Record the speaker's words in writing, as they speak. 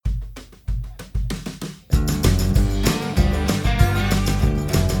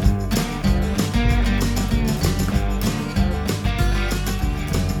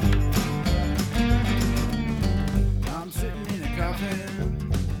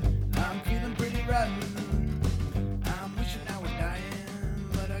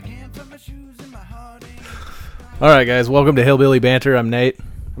All right, guys. Welcome to Hillbilly Banter. I'm Nate.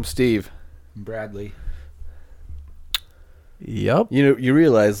 I'm Steve. I'm Bradley. Yep. You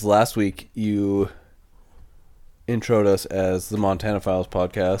realized last week you introed us as the Montana Files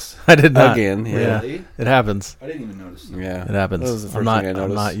podcast. I did not. Again. Yeah. Really? It happens. I didn't even notice that. Yeah. It happens. That was the first I'm not. thing I I'm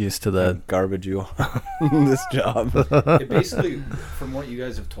noticed. not used to How the. garbage you are in this job. It basically, from what you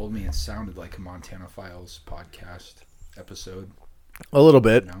guys have told me, it sounded like a Montana Files podcast episode. A little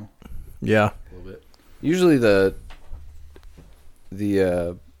bit. No, Yeah. a little bit. Usually the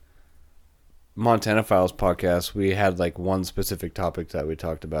Montana Files podcast, we had like one specific topic that we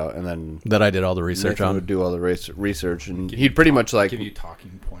talked about, and then That I did all the research Nathan on. would do all the research, and Give he'd you pretty talk- much like give you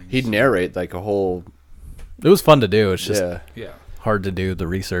talking points. he'd narrate like a whole It was fun to do. It's just yeah. hard to do the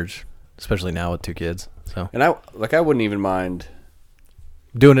research, especially now with 2 kids. So And I wouldn't even mind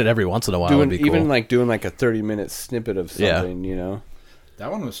doing it every once in a while would doing be cool. even like doing like a 30-minute snippet of Yeah. something, you know. That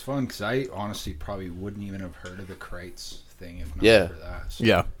one was fun because I honestly probably wouldn't even have heard of the Kreitz thing if not Yeah. for that. So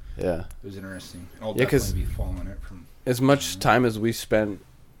Yeah. Yeah. it was interesting. I'll Yeah, 'cause definitely be following it from. As much time as we spent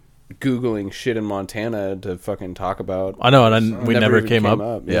Googling shit in Montana to fucking talk about, I know, and It we never even came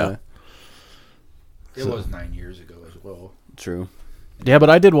up. Yeah. It was 9 years ago as well. True. Yeah, but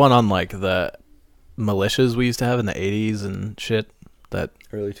I did one on like the militias we used to have in the 80s and shit. That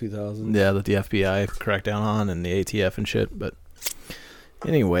Early 2000s. Yeah, that the FBI cracked down on and the ATF and shit. But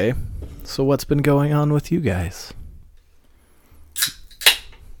anyway, so what's been going on with you guys?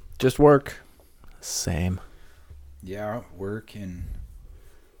 Just work. Same. Yeah, work and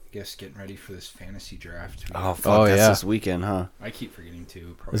I guess getting ready for this fantasy draft. Oh, fuck. Oh, That's yeah. this weekend, huh? I keep forgetting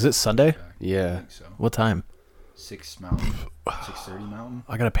to. Probably Is it Sunday? I Yeah. think so. What time? 6 Mountain, 6:30 Mountain.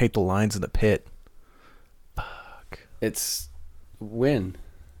 I gotta paint the lines in the pit. It's when?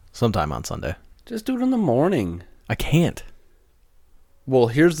 Sometime on Sunday. Just do it in the morning. I can't. Well,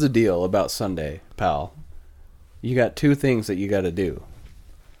 here's the deal about Sunday, pal. You got 2 things that you got to do.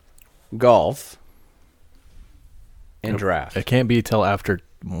 Golf and draft. It can't be till after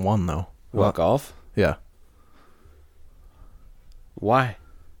 1 though. What, golf? Yeah, Why?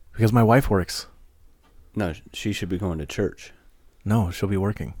 because my wife works. No, she should be going to church. No, she'll be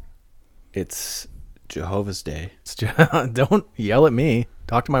working. It's Jehovah's Day. It's don't yell at me.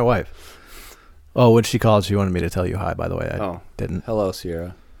 Talk to my wife. Oh, when she called, she wanted me to tell you hi. By the way, I didn't. Hello,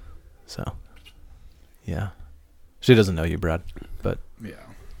 Sierra. So, yeah, she doesn't know you, Brad. But Yeah,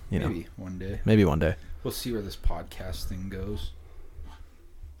 you know, maybe one day. maybe one day. We'll see where this podcast thing goes.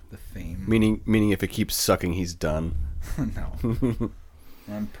 The fame. Meaning if it keeps sucking, he's done. No.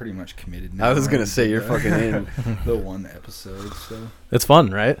 I'm pretty much committed now. I was gonna to say you're the- fucking in. the one episode, so It's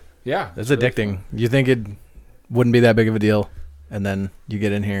fun, right? yeah, It's really addicting. fun. You think it wouldn't be that big of a deal, and then you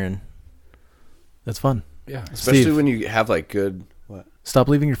get in here and it's fun. Yeah, Especially Steve. when you have like good. What? Stop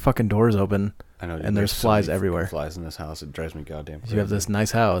leaving your fucking doors open. I know. And there's so flies many everywhere. Flies in this house. It drives me goddamn crazy. You have this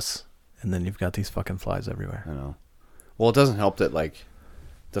nice house, and then you've got these fucking flies everywhere. I know. Well, it doesn't help that like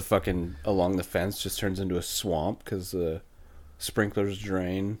the fucking along the fence just turns into a swamp because the sprinklers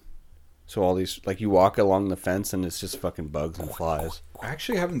drain. So all these like you walk along the fence and it's just fucking bugs and flies. I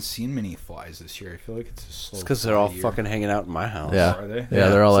actually haven't seen many flies this year. I feel like it's a slow. It's because they're fly all year. fucking hanging out in my house. Yeah. Are they? Yeah,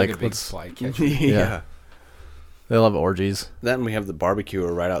 they're all It's like, a big let's- fly catcher. yeah. They love orgies. Then we have the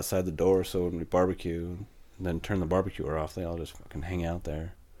barbecuer right outside the door, so when we barbecue and then turn the barbecuer off, they all just fucking hang out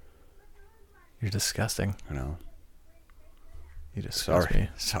there. You're disgusting. You know. You disgust me.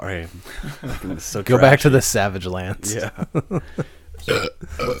 Sorry. It's so Go back to trashy. the savage lands. Yeah.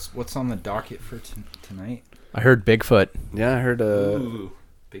 What's on the docket for tonight? I heard Bigfoot. Yeah, I heard Ooh,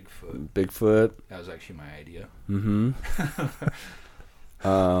 Bigfoot. Bigfoot. That was actually my idea. Mm-hmm.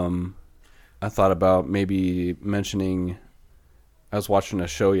 I thought about maybe mentioning. I was watching a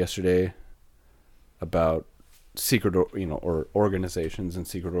show yesterday about secret, or organizations and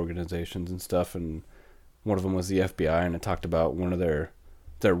secret organizations and stuff, and one of them was the FBI, and it talked about one of their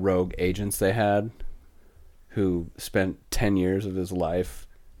rogue agents they had, who spent 10 years of his life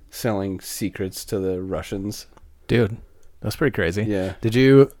selling secrets to the Russians. Dude, that's pretty crazy. Yeah. Did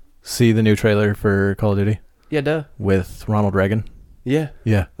you see the new trailer for Call of Duty Yeah, duh. with Ronald Reagan? Yeah.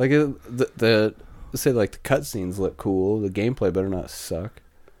 Yeah. Like the say like the cutscenes look cool. The gameplay better not suck.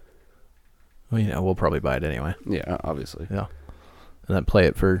 Well, we'll probably buy it anyway. Yeah, obviously. Yeah. And then play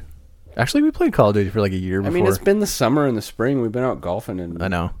it for... Actually, we played Call of Duty for like a year I before. mean, it's been the summer and the spring. We've been out golfing and I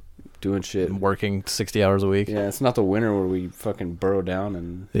know. doing shit. Working 60 hours a week. Yeah, it's not the winter where we fucking burrow down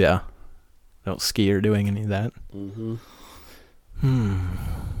and. Yeah. Don't ski or doing any of that. Mm-hmm.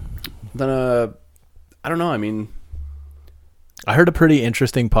 Then I don't know. I mean, I heard a pretty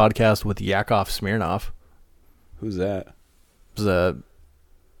interesting podcast with Yakov Smirnoff. who's that? It was a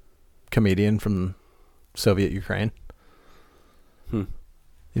comedian from Soviet Ukraine. Hmm.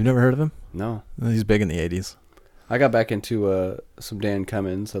 You've never heard of him? No. He's big in the 80s. I got back into some Dan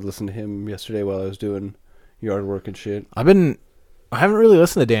Cummins. I listened to him yesterday while I was doing yard work and shit. I haven't really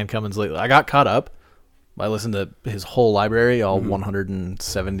listened to Dan Cummins lately. I got caught up. I listened to his whole library, all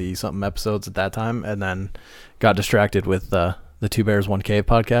 170 something episodes at that time, and then got distracted with the Two Bears One Cave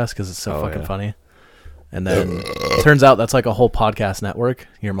podcast because it's so fucking funny. And then turns out that's like a whole podcast network,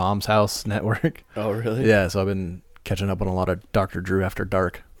 Your Mom's House network. Oh, really? Yeah, so I've been catching up on a lot of Dr. Drew After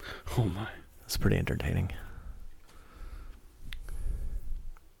Dark. Oh, my. It's pretty entertaining.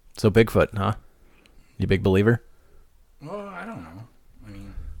 So Bigfoot, huh? You big believer? Well, I don't know. I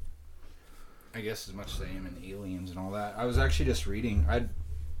mean, I guess as much as I am in aliens and all that. I was actually just reading.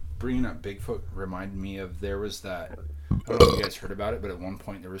 Bringing up Bigfoot reminded me of there was that. I don't know if you guys heard about it, but at one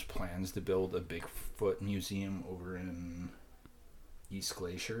point there was plans to build a Bigfoot museum over in East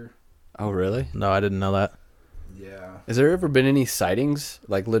Glacier. Oh, really? No, I didn't know that. Yeah. Has there ever been any sightings,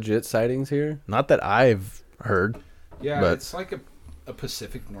 like legit sightings here? Not that I've heard. Yeah, But- it's like a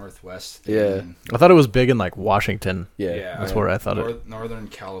Pacific Northwest thing. Yeah. I thought it was big in like Washington. Yeah. That's where I thought it. Northern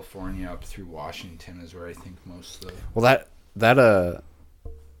California up through Washington is where I think most of the... Well,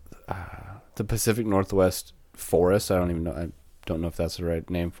 the Pacific Northwest Forest, I don't know if that's the right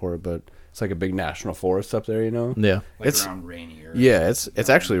name for it, but it's like a big national forest up there, you know? Yeah. Like It's- around Rainier. Yeah, it's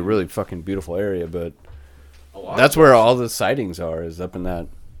actually a really fucking beautiful area, but A lot that's of where all the sightings are, is up in that.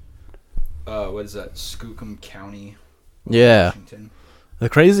 what is that? Skookum County, Yeah. Washington. The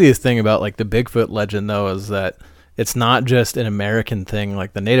craziest thing about like the Bigfoot legend though is that it's not just an American thing.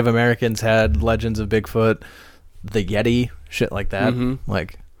 Like the Native Americans had legends of Bigfoot, the Yeti, shit like that. Mhm.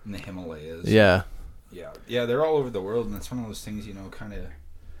 Like, In the Himalayas. yeah. Yeah, they're all over the world, and it's one of those things, you know, kind of,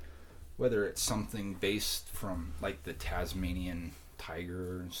 whether it's something based from, like, the Tasmanian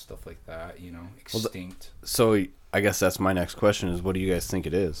tiger and stuff like that, you know, extinct. So I guess that's my next question is, what do you guys think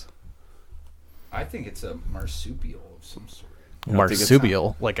it is? I think it's a marsupial of some sort. don't think it's-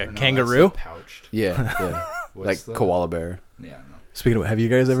 Marsupial, like Or a no, kangaroo. that's the pouched. Yeah, yeah. What's like the- koala bear. Yeah, no. Speaking of, have you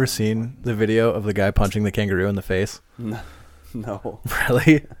guys ever seen the video of the guy punching the kangaroo in the face? No.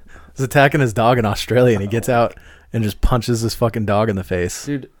 Really? He's attacking his dog in Australia, and he gets out and just punches this fucking dog in the face.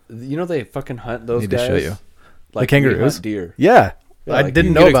 Dude, you know they fucking hunt those Need to guys? show you. Like kangaroos? we hunt deer. Yeah, Yeah, I like,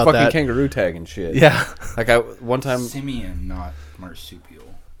 didn't you know can get a about fucking that. kangaroo tag and shit. Yeah. Like one time, Simian, not marsupial.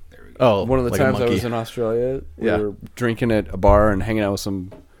 There we go. Oh, one of the like a times I monkey. was in Australia, we Yeah. were drinking at a bar and hanging out with some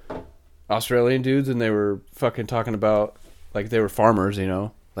Australian dudes, and they were fucking talking about, like, they were farmers, you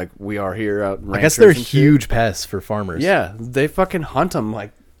know, like we are here out in I guess ranchers they're and shit. huge pests for farmers. Yeah, they fucking hunt them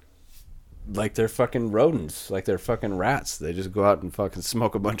like they're fucking rodents, like they're fucking rats. They just go out and fucking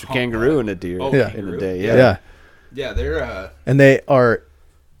smoke a bunch of kangaroo and a deer Oh, Yeah. in a kangaroo? day. Yeah. Yeah. Yeah, they're, And they are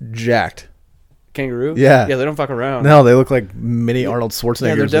jacked. Kangaroo? Yeah. Yeah, they don't fuck around. No, they look like mini Arnold Yeah,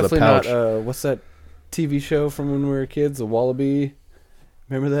 Schwarzeneggers they're with a definitely pouch. not, what's that TV show from when we were kids, The Wallaby?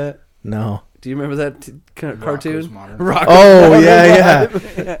 Remember that? No. Do you remember that kind of Rocco's cartoon? Modern Rocco's Oh, Modern yeah,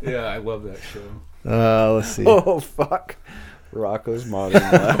 Life. Yeah, I love that show. Let's see. Oh, fuck. Rocco's Modern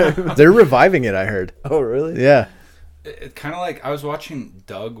Life. They're reviving it, I heard. Oh, really? Yeah. It kind of like I was watching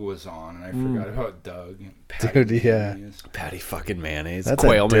Doug was on, and I forgot about Doug. Dude, yeah. Mayonnaise. Patty fucking mayonnaise. That's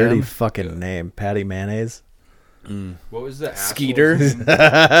Quail a dirty man. fucking name. Patty Mayonnaise. What was the asshole's Skeeter. name?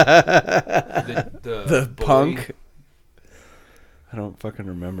 The bully? punk. I don't fucking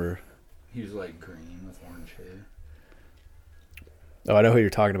remember. He was like green with orange hair. Oh, I know who you're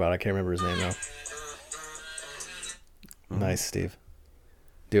talking about. I can't remember his name though. Nice, Steve.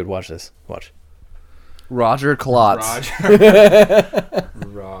 Dude, watch this. Watch. Roger Klotz. Roger.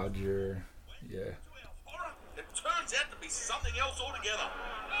 Roger. Yeah. It turns out to be something else altogether.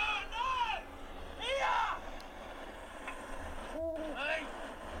 Hey!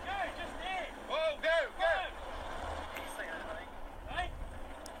 Go, just there! Oh, go,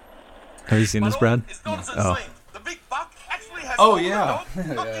 Have you seen this, Brad? It's not as it Oh. seems. The big buck actually has Oh, a yeah. dog, not Yeah,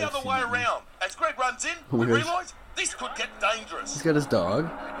 the I've other seen way that. around. As Greg runs in, we my gosh. realise this could get dangerous. He's got his dog.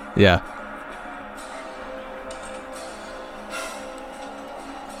 Yeah.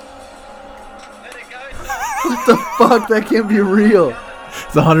 Let it go. What the fuck? That can't be real.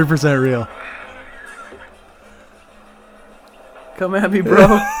 It's 100% real. Come at me, bro. We're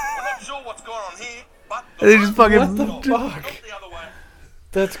not sure what's going on here, but They just fucking- What the What the Not fuck? the other way.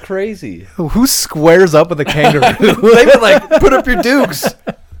 That's crazy. Who squares up with a kangaroo? They would like put up your dukes.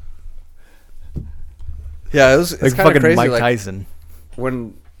 Yeah, it's like kind of fucking crazy. Mike like, Tyson.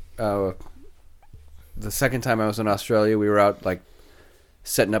 when the second time I was in Australia, we were out like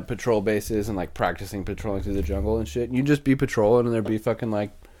setting up patrol bases and like practicing patrolling through the jungle and shit. And you'd just be patrolling and there'd be fucking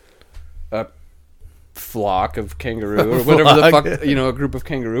like a flock of kangaroo or whatever the fuck a group of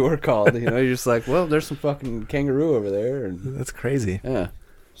kangaroo are called. You're just like, well, there's some fucking kangaroo over there, and That's crazy. yeah.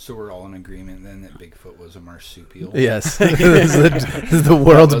 So we're all in agreement then that Bigfoot was a marsupial. Yes, this is the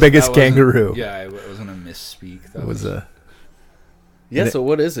world's biggest That wasn't- kangaroo. Yeah, it wasn't a misspeak. That It was a Yeah. And So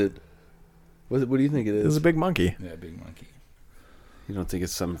what is it? What do you think it it was is? a big monkey. yeah, big monkey. You don't think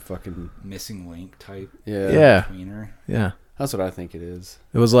it's some fucking Missing link type Yeah. tweener. Yeah, That's what I think it is.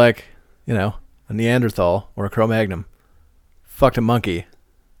 it was like a Neanderthal or a Cro-Magnon fucked a monkey,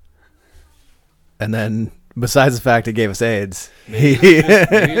 and then besides the fact it gave us AIDS, Maybe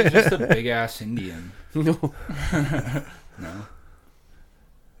it's just a big ass Indian. No. No.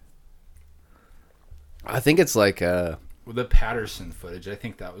 I think it's like With the Patterson footage, I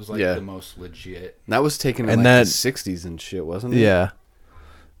think that was like Yeah. the most legit. that was taken in And like that- the 60s and shit, wasn't it? yeah,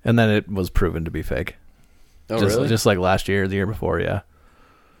 and then it was proven to be fake. Oh, just, really? just like last year, or the year before, yeah.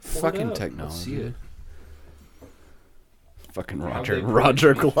 Fucking Let's technology. see it. Fucking How'd Roger they prove it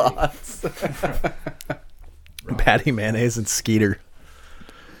Roger to be fake? Glotz. Patty mayonnaise and Skeeter.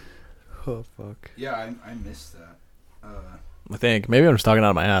 Oh fuck. Yeah, I missed that. I think maybe I'm just talking out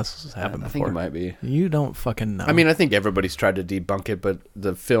of my ass. This happened I before. think it might be. You don't fucking know. I mean, I think everybody's tried to debunk it, but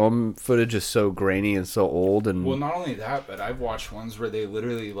the film footage is so grainy and so old, and Well, not only that, but I've watched ones where they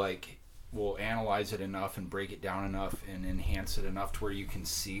literally will analyze it enough and break it down enough and enhance it enough to where you can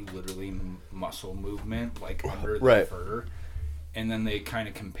see literally muscle movement under the Right. fur, and then they kind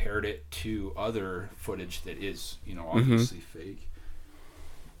of compared it to other footage that is Mm-hmm. obviously fake.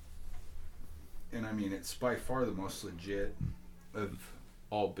 And I mean, it's by far the most legit of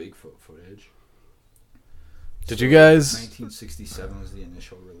all Bigfoot footage. Did you guys- 1967 was the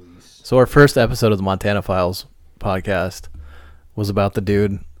initial release. So our first episode of the Montana Files podcast was about the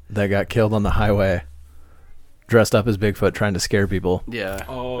dude that got killed on the highway, dressed up as Bigfoot, trying to scare people, yeah.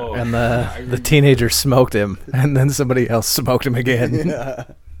 Oh, and I the remember- teenager smoked him, and then somebody else smoked him again. Yeah,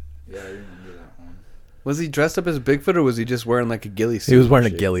 I remember that one. Was he dressed up as Bigfoot, or was he just wearing like a ghillie suit? He was wearing a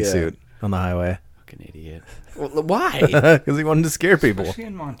and shit? ghillie Yeah. suit on the highway Fucking idiot. Well, why? because he wanted to scare people. Especially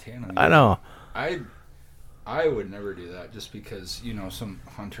in Montana. I know. I would never do that just because, some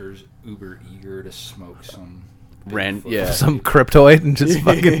hunters uber eager to smoke some Bigfoot. Yeah. Some cryptoid and just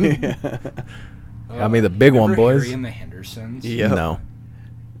fucking. I mean, the big one, remember boys. Harry and the Hendersons? Yeah. No.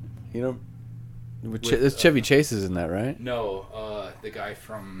 There's Chevy Chase is in that, right? No, the guy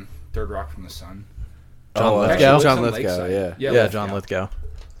from Third Rock from the Sun. John Lithgow? Actually, it was John on Lithgow, Lakeside. yeah. Yeah, John Lithgow.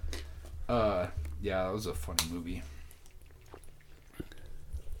 Yeah, that was a funny movie.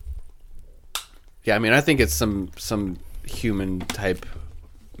 Yeah, I mean, I think it's some human type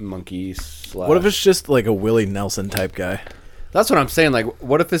monkey slash. What if it's just like a Willie Nelson type guy? That's what I'm saying. Like,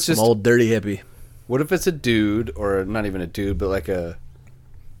 what if it's Some just old dirty hippie. What if it's a dude, or not even a dude, but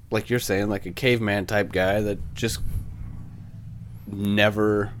like you're saying, like a caveman type guy that just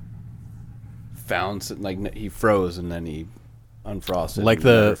never found, he froze and then he unfrosted, Like and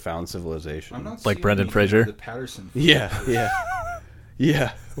the- never found civilization. I'm not Like seeing Brendan anything Fraser? of The Patterson. Yeah.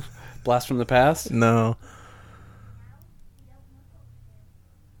 Yeah. Blast from the past. No.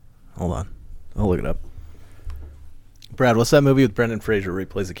 Hold on. I'll look it up. Brad, what's that movie with Brendan Fraser where he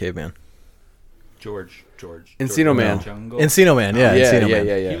plays a caveman? George. Encino George Man. of the Jungle. Encino Man, yeah. Yeah, Encino yeah, Man.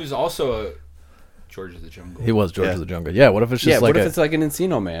 yeah. He was also a George of the Jungle. He was George Yeah. of the Jungle. Yeah, what if it's just Yeah, like what if a... it's like an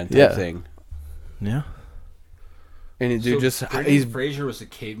Encino Man type Yeah. thing? Yeah. And the dude So just Brendan he's Fraser was a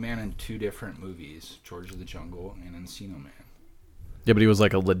caveman in two different movies: George of the Jungle and Encino Man. Yeah, but he was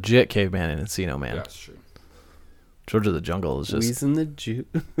like a legit caveman in Encino Man. That's true. George of the Jungle is just... wheezing the Jew.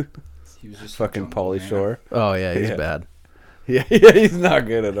 He was just a Fucking jungle Pauly man. Shore. Oh, yeah, he's Yeah. bad. Yeah, he's not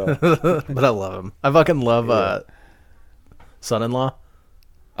good at all. But I love him. I fucking love Son-in-Law.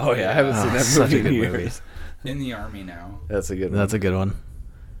 Oh yeah, I haven't seen that Such movie a good in movie. years. In the army now. That's a good one. That's a good one.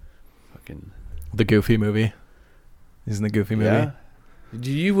 fucking The Goofy movie. He's in the Goofy movie. yeah.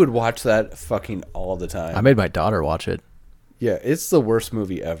 You would watch that fucking all the time. I made my daughter watch it. Yeah, it's the worst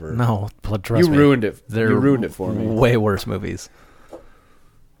movie ever. No, but trust you me. ruined it. They're You ruined it for me. Way worse movies.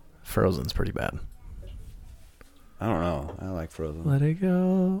 Frozen's pretty bad. I don't know. I like Frozen. Let it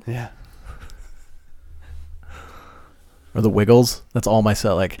go. Yeah. Or the Wiggles. That's all my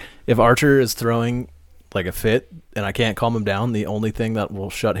set. Like, if Archer is throwing like a fit and I can't calm him down, the only thing that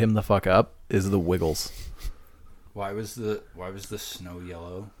will shut him the fuck up is the Wiggles. Why was the snow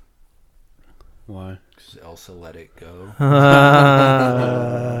yellow? Why? Because Elsa let it go.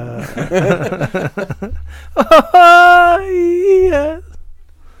 Yeah.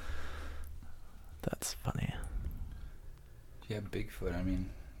 That's funny. Yeah, Bigfoot. I mean,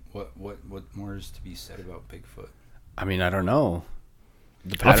 what more is to be said about Bigfoot? I mean, I don't know.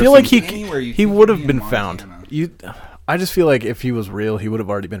 I feel like Anywhere you he think would he'd have be in been found. Montana. I just feel like if he was real, he would have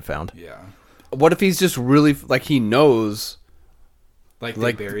already been found. Yeah. What if he's just really like he knows? Like they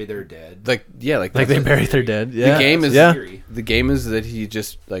Like- bury their dead. Like Like that's they a- buried their dead. Yeah. The game is yeah. theory. The game is that he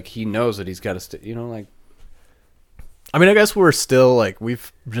just like he knows that he's got to like I mean, I guess we're still like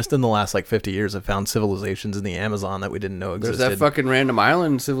we've just in the last like 50 years have found civilizations in the Amazon that we didn't know there's existed. that fucking random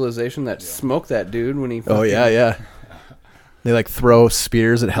island civilization that smoked that dude when he. Oh yeah, yeah. They like throw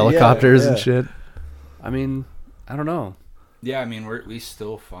spears at helicopters and yeah. shit. I mean, I don't know. Yeah, I mean we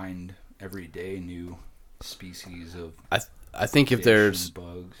still find every day new species of I think if fish there's and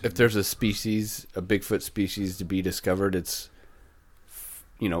bugs. if there's a species, a Bigfoot species to be discovered, it's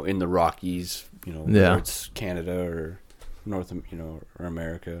in the Rockies, Yeah. whether it's Canada or or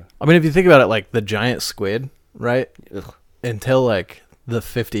America. I mean, if you think about it, like the giant squid, right? Ugh. Until like the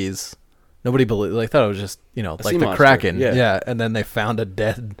 50s, nobody believed. Like thought it was just like sea the monster, kraken. yeah. And then they found a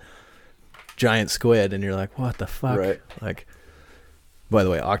dead giant squid, and you're like, what the fuck? Right. Like, by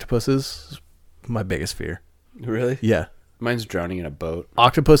the way, octopuses, my biggest fear. Really? Yeah, Mine's drowning in a boat.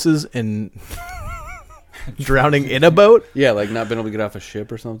 octopuses and drowning in a boat. Yeah, like not being able to get off a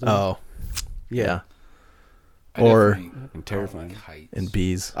ship or something. Oh, yeah. I or- definitely Fucking terrifying. don't like heights. And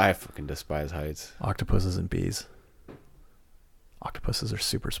bees. I fucking despise heights. Octopuses and bees. Octopuses are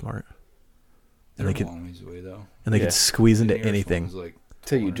super smart. They're they a can- long ways away though. And they Yeah. can squeeze into The nearest anything. one's, like,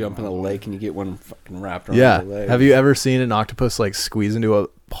 Till you 200 jump in the miles lake away. and you get one fucking wrapped around Yeah. your leg. Have you ever seen an octopus like squeeze into a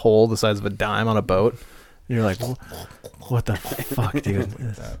hole the size of a dime on a boat? And you're like, what the fuck, dude?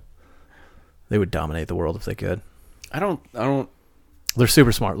 They would dominate the world if they could. I don't. They're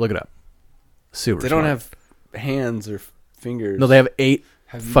super smart. Look it up. Super They smart. don't have hands or fingers. No, they have 8.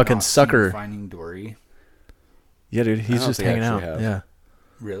 Have you fucking not seen sucker. Finding Dory. Yeah, dude. He's don't just think I hanging out. actually have. Yeah.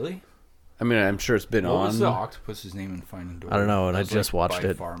 Really? I mean, I'm sure it's been What on. was the octopus's name in Finding Dory? I don't know, and That I was, just watched by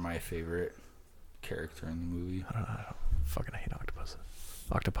it. far my favorite character in the movie. Fucking hate octopuses.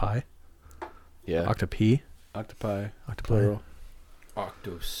 Octopi? Yeah, Octopi? octopi. Octopi. Plural.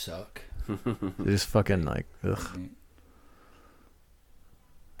 Octo suck. They just fucking like, ugh.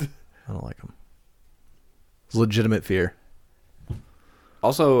 I don't like them. It's legitimate fear.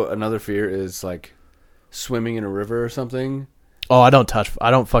 Also, another fear is like swimming in a river or something, Oh, I don't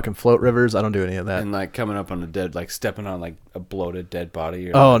fucking float rivers. I don't do any of that. and like coming up on a dead, like stepping on like a bloated dead body.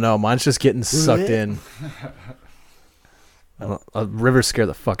 Or, Oh no, mine's just getting sucked in. Rivers scare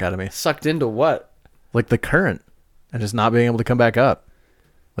the fuck out of me. sucked into what? Like the current, and just not being able to come back up.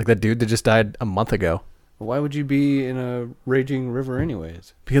 Like that dude that just died a month ago. Why would you be in a raging river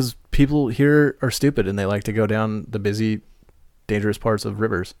anyways? Because people here are stupid and they like to go down the busy, dangerous parts of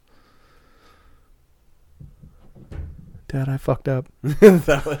rivers. Dad, I fucked up.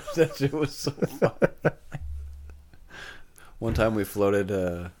 that shit was so fun. One time we floated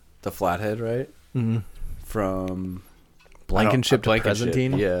the Flathead, right? Mm-hmm. From Blankenship to Blankenship,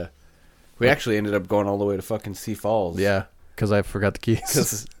 Presentine. Yeah. We actually ended up going all the way to fucking Sioux Falls. Yeah, because I forgot the keys.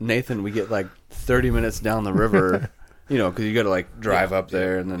 Because Nathan, we get like 30 minutes down the river, because you got to like drive up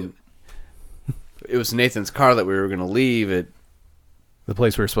there, and then it was Nathan's car that we were going to leave at The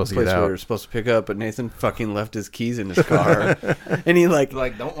place we were supposed the to place get we out. were supposed to pick up, but Nathan fucking left his keys in his car, and he like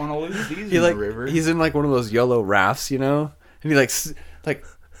Like, don't want to lose these he in like the river. he's in like one of those yellow rafts, and he like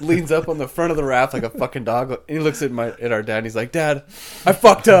leans up on the front of the raft like a fucking dog, and he looks at our dad, and he's like, "Dad, I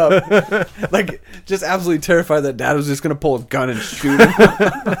fucked up," like just absolutely terrified that Dad was just gonna pull a gun and shoot him.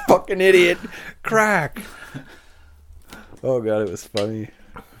 Fucking idiot, crack. Oh god, it was funny.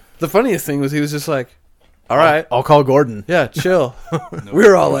 The funniest thing was he was just like, "All right, I'll call Gordon. yeah, chill." We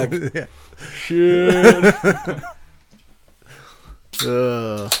were all like, "Shit."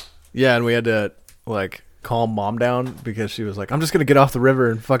 Yeah, and we had to like calm Mom down because she was like, "I'm just gonna get off the river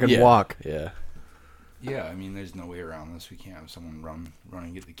and fucking walk." Yeah. Yeah, I mean, there's no way around this. We can't have someone run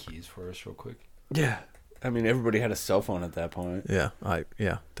and get the keys for us real quick. Yeah. I mean, everybody had a cell phone at that point. Yeah,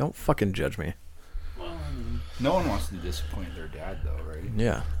 Don't fucking judge me. No one wants to disappoint their dad, though, right?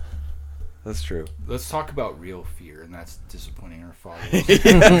 Yeah. That's true. Let's talk about real fear, and that's disappointing our fathers.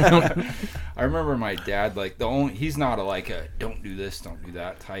 I remember my dad, like, he's not a don't do this, don't do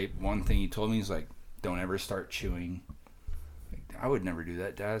that type. One thing he told me is, like, don't ever start chewing. Like, I would never do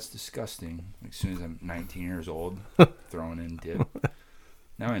that, Dad. It's disgusting. Like, as soon as I'm 19 years old, throwing in dip.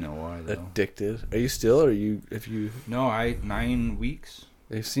 Now I know why, though. Addicted. Are you still, or No, 9 weeks.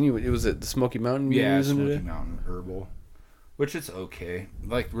 I've seen you, it was at the Smoky Mountain you were Yeah, using Smoky today? Mountain Herbal. Which it's okay.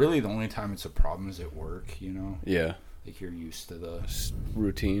 Like, really, the only time it's a problem is at work, Yeah. Like, you're used to the...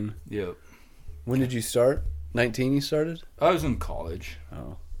 Routine. Yep. When did you start? 19 you started? I was in college.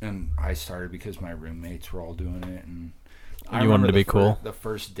 Oh. And I started because my roommates were all doing it. And I You wanted remember to be the cool? The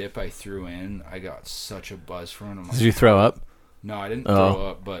first dip I threw in, I got such a buzz from it. I'm like, Did you throw up? No, I didn't Oh. throw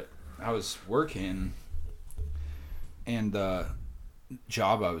up, but I was working, and the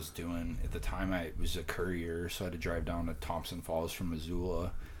job I was doing at the time, I was a courier, so I had to drive down to Thompson Falls from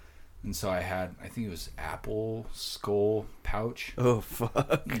Missoula. And so I think it was apple skull pouch. Oh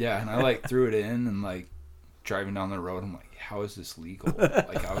fuck! Yeah, and I like threw it in and like driving down the road. I'm like, how is this legal?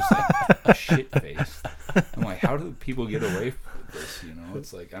 Like I was like shit faced. I'm like, how do people get away with this? You know,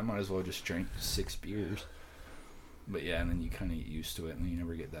 it's like I might as well just drink 6 beers. But yeah, and then you kind of get used to it, and then you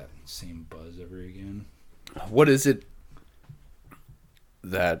never get that same buzz ever again. What is it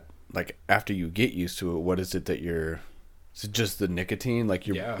that, like, after you get used to it, what is it that you're? Is it just the nicotine? Like,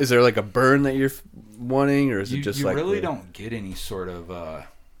 Yeah. Is there like a burn that you're wanting, or is it You, just you like really don't get any sort of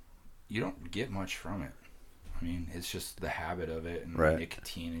you don't get much from it. I mean, it's just the habit of it and Right.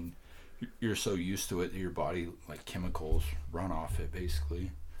 nicotine, and you're so used to it that your body, like, chemicals run off it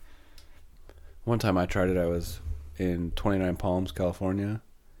basically. One time I tried it, I was in 29 Palms, California,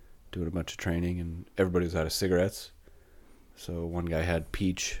 doing a bunch of training, and everybody was out of cigarettes. So one guy had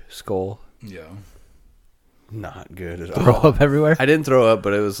peach skull. Yeah. Not good at Throw all. up everywhere? I didn't throw up,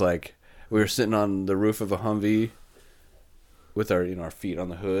 but it was like we were sitting on the roof of a Humvee with our our feet on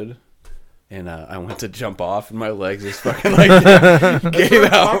the hood, and I went to jump off, and my legs just fucking like That's gave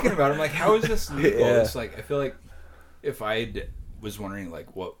what I'm out. talking about. I'm like, how is this legal? Yeah. It's like, I feel like if I was wondering,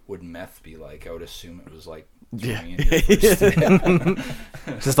 like, what would meth be like, I would assume it was like Yeah. throwing in your first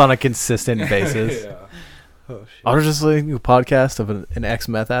step. Just on a consistent basis. Yeah. Oh, shit. I was just listening to a podcast of an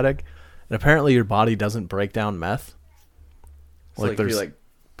ex-meth addict, and apparently your body doesn't break down meth. It's like there's you like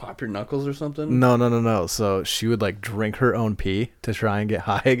pop your knuckles or something. no. So she would like drink her own pee to try and get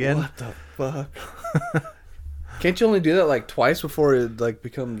high again. What the fuck? Can't you only do that like twice before it like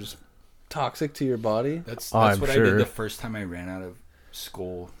becomes toxic to your body? That's Oh, that's I'm what I sure. did the first time I ran out of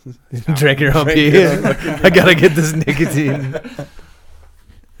school. Drink your own Drink pee. your own fucking I gotta get this nicotine.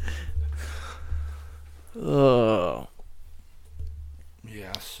 Oh.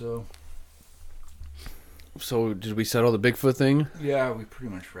 Yeah, so So did we settle the Bigfoot thing? yeah, we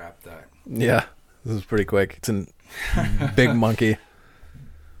pretty much wrapped that. Yeah, this is pretty quick. It's a big monkey.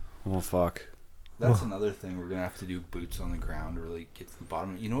 Oh fuck. That's another thing we're gonna have to do, boots on the ground to really get to the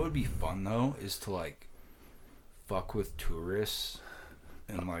bottom. You know what would be fun though is to like fuck with tourists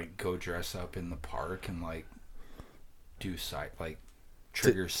and like go dress up in the park and like do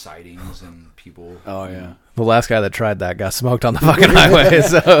trigger sightings and people. Oh yeah. The last guy that tried that got smoked on the fucking highway.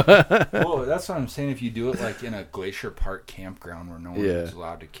 So Well, that's what I'm saying. If you do it like in a Glacier Park campground where no one Yeah. is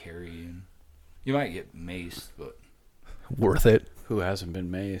allowed to carry, and you might get maced, but worth it. Who hasn't been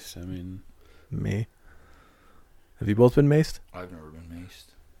maced? I mean, Me. Have you both been maced? I've never been maced.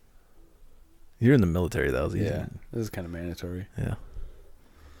 You're in the military though. yeah, this is kind of mandatory. Yeah.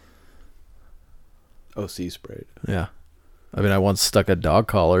 OC sprayed. Yeah. I mean, I once stuck a dog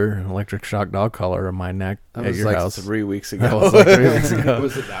collar, an electric shock dog collar, in my neck That at was your like house. 3 weeks That ago. was like 3 weeks ago.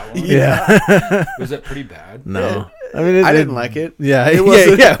 Was it that one? Yeah. Was it pretty bad? No. I mean, I didn't like it. Yeah. It It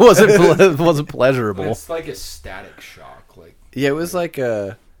wasn't- it wasn't pleasurable. It's like a static shock. Like Yeah, it was like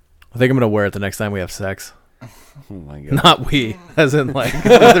a. I think I'm gonna wear it the next time we have sex. Oh my god. Not we, as in like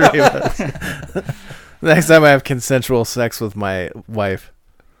the three of us. Next time I have consensual sex with my wife,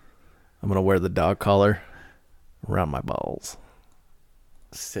 I'm gonna wear the dog collar around my balls.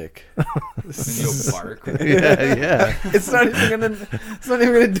 Sick. and you'll bark. Yeah. It's not even gonna. It's not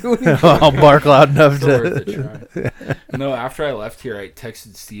even gonna do anything. I'll bark loud enough It's worth to. a try. No, after I left here, I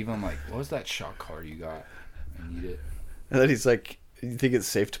texted Steve. I'm like, "What was that shock collar you got? I need it." And then he's like, "You think it's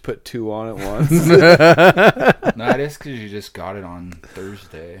safe to put 2 on at once?" No, it is because you just got it on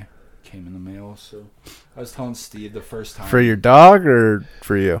Thursday. Came in the mail. So I was telling Steve the first time. For your dog or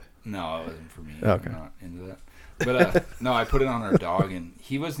for you? No, it wasn't for me. Okay. I'm not into that. But no, I put it on our dog, and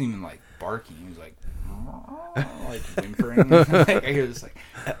he wasn't even like barking. He was like whimpering. Like, I hear this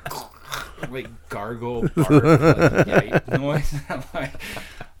like gargle bark, like, yike noise. I'm like,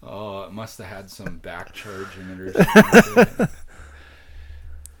 oh, it must have had some back charge in it or something.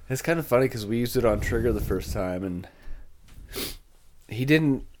 It's kind of funny because we used it on Trigger the first time, and he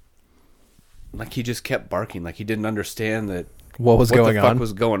didn't. Like, he just kept barking. Like, he didn't understand that. What was going the fuck on?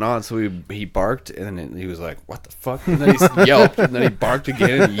 was going on? So he barked, and then he was like, "What the fuck?" And then he yelped, and then he barked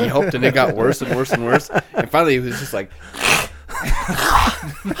again, and he yelped, and it got worse and worse and worse. And finally, he was just like,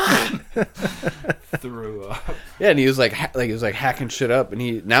 Threw up. "Yeah," and he was like he was like hacking shit up.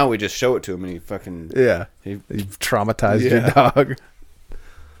 And now we just show it to him, and he fucking Yeah. he. You've traumatized Yeah. your dog.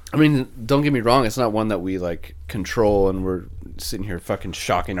 I mean, don't get me wrong. It's not one that we like control, and we're sitting here fucking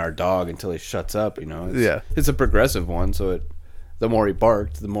shocking our dog until he shuts up. You know, it's a progressive one. So the more he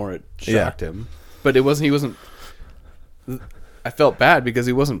barked, the more it shocked him. But it wasn't. He wasn't. I felt bad because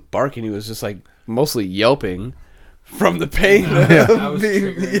he wasn't barking. He was just like mostly yelping from the pain. That was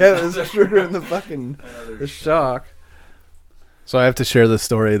It was triggering the fucking the shock. So I have to share this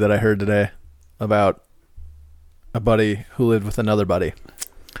story that I heard today about a buddy who lived with another buddy.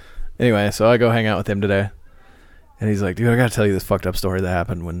 Anyway, so I go hang out with him today, and he's like, dude, I gotta tell you this fucked up story that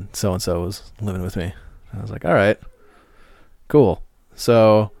happened when so-and-so was living with me. And I was like, all right, cool.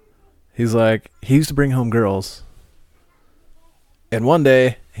 So he's like, he used to bring home girls, and one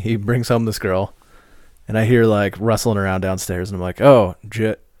day he brings home this girl, and I hear like rustling around downstairs, and I'm like, oh,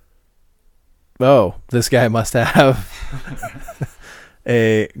 this guy must have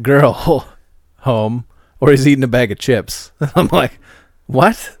a girl home, or he's eating a bag of chips. I'm like,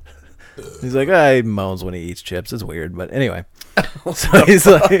 what? He's like, he moans when he eats chips. It's weird, but anyway. So he's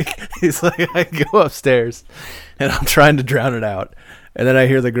like, I go upstairs, and I'm trying to drown it out, and then I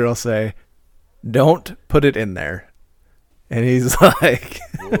hear the girl say, "Don't put it in there," and he's like,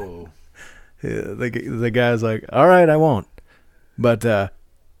 Whoa. the guy's like, all right, I won't, but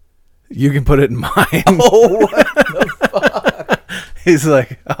you can put it in mine. Oh, what the fuck? He's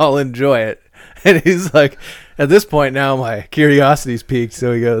like, I'll enjoy it. And he's like, at this point now my curiosity's peaked.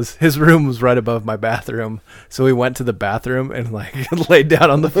 So he goes, his room was right above my bathroom. So we went to the bathroom and like laid down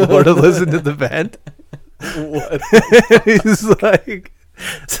on the floor to listen to the vent. What? He's like,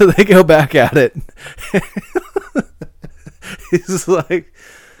 so they go back at it. He's like,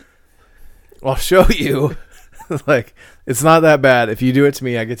 I'll show you. Like, it's not that bad. If you do it to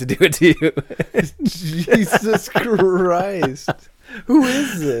me, I get to do it to you. Jesus Christ. Who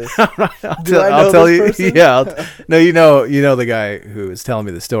is this? I'll tell you. Yeah. No, you know the guy who is telling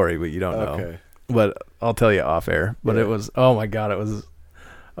me the story, but you don't know. Okay. But I'll tell you off air. But Yeah. it was, oh my God, I was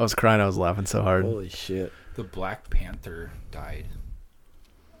crying. I was laughing so hard. Holy shit. The Black Panther died.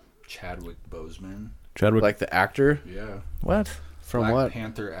 Chadwick Boseman. Chadwick, Like the actor? Yeah. what? From Black what?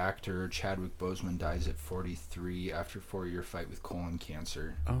 Panther actor Chadwick Boseman dies at 43 after a 4-year fight with colon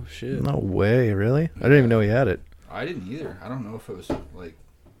cancer. Oh shit. No way, really? I didn't even know he had it. I didn't either. I don't know if it was like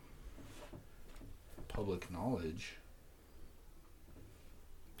public knowledge.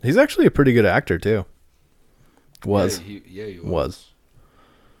 He's actually a pretty good actor too. Was. Yeah, he Was.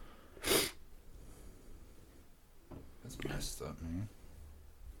 That's messed up, man.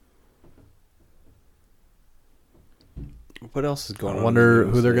 What else is going on? I wonder in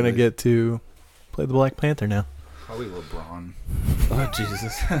the who they're news going to lately? get to play the Black Panther now. Probably LeBron. Oh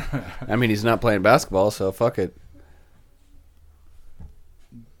Jesus. I mean, he's not playing basketball, so fuck it.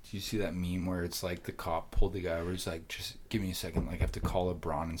 Do you see that meme where it's like the cop pulled the guy over? He's like, just give me a second. Like, I have to call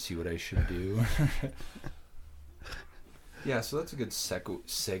LeBron and see what I should do. Yeah, so that's a good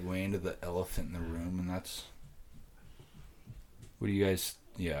segue into the elephant in the room, and that's... What do you guys...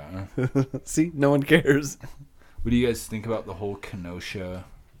 Yeah. See, no one cares. What do you guys think about the whole Kenosha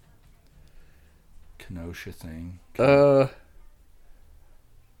thing? I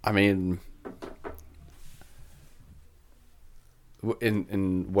mean,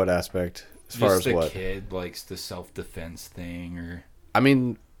 in what aspect? As far Just as the what? kid likes the self-defense thing, or... I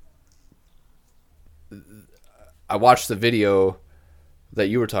mean, I watched the video that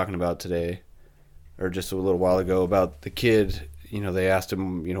you were talking about today, or just a little while ago, about the kid. You know, they asked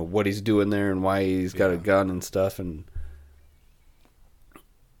him, you know, what he's doing there and why he's got a gun and stuff, and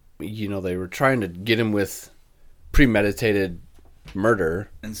you know, they were trying to get him with premeditated murder.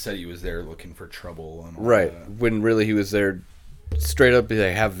 And said he was there looking for trouble and all Right. that. When really he was there straight up.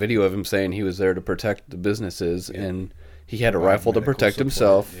 They have video of him saying he was there to protect the businesses, and he had a rifle to Medical protect support,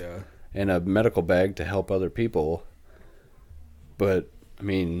 himself Yeah. and a medical bag to help other people. But, I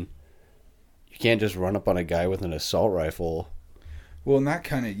mean, you can't just run up on a guy with an assault rifle. Well, and that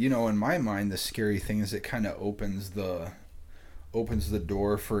kind of, you know, in my mind, the scary thing is it kind of opens the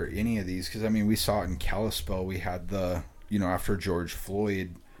door for any of these. Because, I mean, we saw it in Kalispell. We had the, you know, after George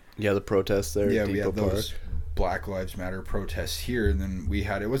Floyd. Yeah, the protests there Yeah, at we Depot had Park. those Black Lives Matter protests here. And then we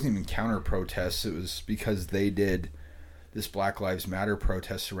had, it wasn't even counter protests. It was because they did this Black Lives Matter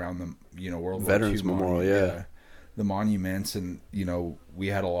protest around the, you know, World Veterans War II Memorial, yeah. The monuments. And, you know, we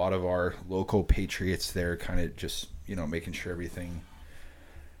had a lot of our local patriots there kind of just, you know, making sure everything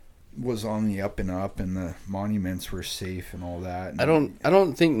was on the up and up and the monuments were safe and all that. And I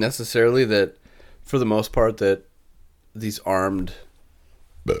don't think necessarily that, for the most part, that these armed,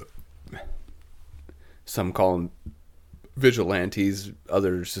 some call them vigilantes,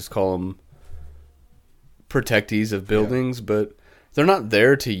 others just call them protectees of buildings. Yeah. But they're not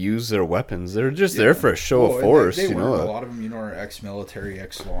there to use their weapons. They're just there for a show of force. They you weren't. know, A lot of them, are ex-military,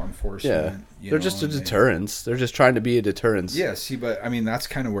 ex-law enforcement. they're just a deterrence. They're just trying to be a deterrence. Yeah, see, but I mean, that's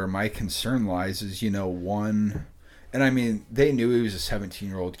kind of where my concern lies. Is one, and I mean, they knew he was a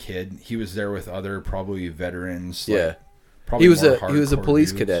 17-year-old kid. He was there with other probably veterans. Yeah, probably he was more a hardcore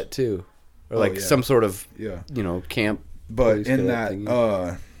police dudes. cadet too, or yeah. some sort of Yeah. camp. But police in cadet that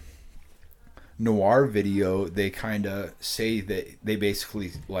thingy. Noir video, they kind of say that they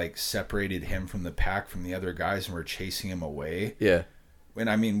basically like separated him from the pack from the other guys and were chasing him away. Yeah, And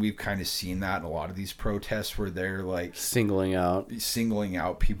I mean, we've kind of seen that in a lot of these protests where they're like singling out.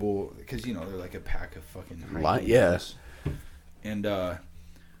 people because they're like a pack of fucking hyenas. Yeah. And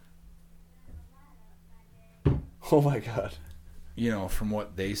Oh my god. from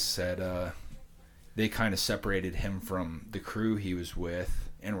what they said, they kind of separated him from the crew he was with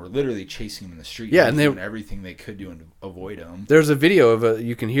and were literally chasing him in the street. Yeah, and they doing everything they could do to avoid him. There's a video of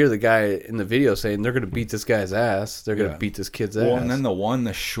you can hear the guy in the video saying they're going to beat this guy's ass. They're going to beat this kid's ass. Well, and then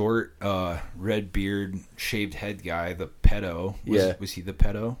the short, red beard, shaved head guy, the pedo. Was he the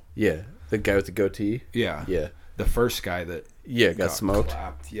pedo? Yeah, the guy with the goatee. Yeah. Yeah. The first guy that Got smoked.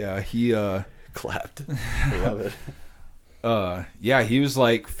 clapped. Yeah, he Clapped. I love it. he was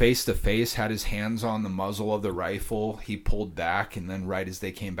like face to face, had his hands on the muzzle of the rifle. He pulled back, and then right as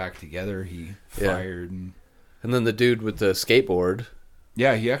they came back together, he fired. And then the dude with the skateboard.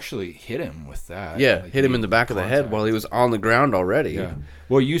 Yeah, he actually hit him with that. Yeah, Like, hit him in the back of the head while he was on the ground already. Yeah.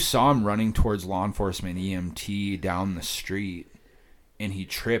 Well, you saw him running towards law enforcement EMT down the street, and he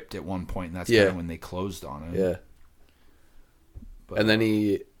tripped at one point, and that's kind of when they closed on him. Yeah. But, And then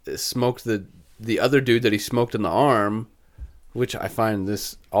he smoked the other dude that he smoked in the arm, which I find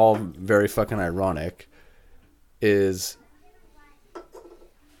this all very fucking ironic, is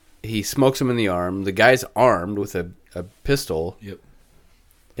he smokes him in the arm. The guy's armed with a pistol. Yep.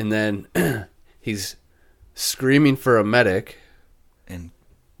 And then he's screaming for a medic And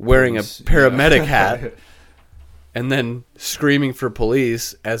wearing police, a paramedic hat and then screaming for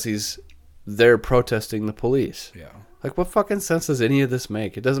police as he's there protesting the police. Yeah. Like, what fucking sense does any of this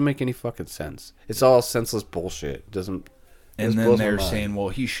make? It doesn't make any fucking sense. It's all senseless bullshit. It doesn't. And then they're saying, well,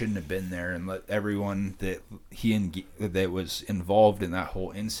 he shouldn't have been there, and let everyone that that was involved in that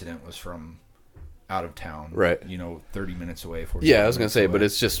whole incident was from out of town, Right? 30 minutes away. Yeah, I was gonna say, but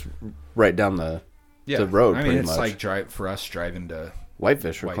it's just right down the road. I mean, pretty it's much. like driving to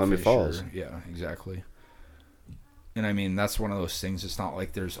Whitefish or Columbia Falls. Yeah, exactly. And I mean, that's one of those things. It's not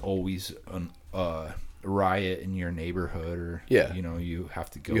like there's always a riot in your neighborhood, or you have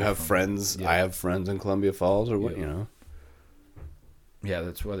to go. You have friends. Yeah. I have friends in Columbia Falls, or what Yeah,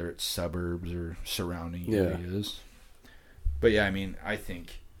 that's whether it's suburbs or surrounding areas. But yeah, I mean, I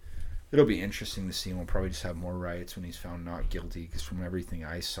think it'll be interesting to see. And we'll probably just have more riots when he's found not guilty. Because from everything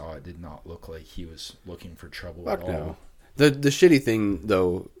I saw, it did not look like he was looking for trouble at all. The shitty thing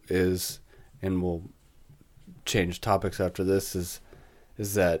though is, and we'll change topics after this, is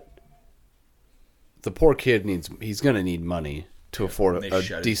that the poor kid he's gonna need money to afford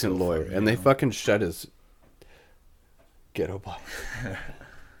a decent lawyer, and they fucking shut his ghetto boy.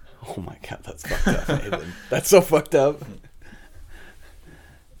 Oh my god, that's fucked up, Nathan. That's so fucked up.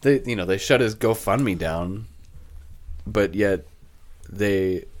 They shut his GoFundMe down, but yet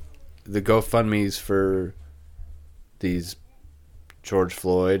the GoFundMe's for these George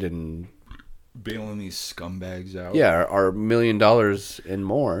Floyd and bailing these scumbags out. Yeah, are $1 million and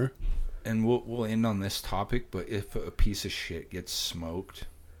more. And we'll end on this topic, but if a piece of shit gets smoked,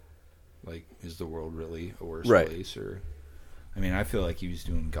 like, is the world really a worse place? Or, I mean, I feel like he was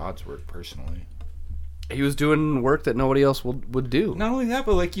doing God's work personally. He was doing work that nobody else would do. Not only that,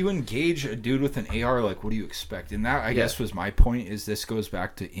 but like, you engage a dude with an AR, like, what do you expect? And that, I guess, was my point. Is this goes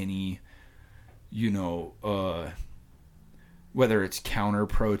back to any, whether it's counter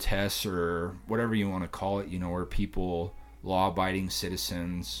protests or whatever you want to call it, where people, law-abiding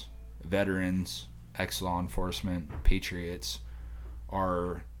citizens, veterans, ex-law enforcement, patriots,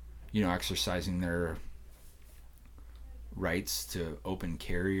 are, exercising their rights to open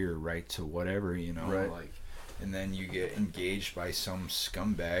carry or right to whatever, like, and then you get engaged by some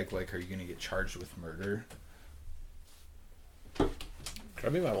scumbag. Like, are you going to get charged with murder?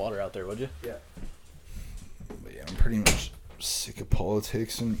 Grab me my water out there, would you? Yeah. But yeah, I'm pretty much sick of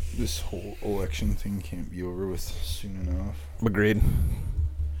politics, and this whole election thing can't be over with soon enough. Agreed.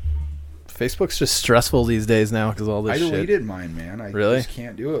 Facebook's just stressful these days now because all this shit. I deleted mine, man. I really just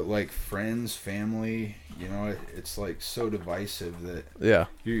can't do it. Like, friends, family, it's like so divisive that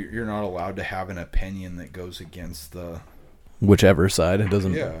you're not allowed to have an opinion that goes against the whichever side. It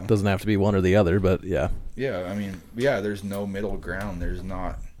doesn't Yeah. doesn't have to be one or the other, but yeah. Yeah, I mean, yeah, there's no middle ground. There's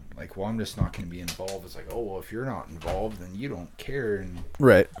not like, well, I'm just not going to be involved. It's like, oh, well, if you're not involved, then you don't care. And,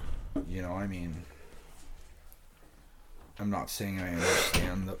 Right. you know, I mean, I'm not saying I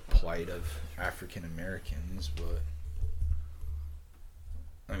understand the plight of African Americans, but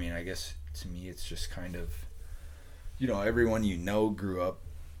I mean, I guess to me it's just kind of, you know, everyone you know grew up.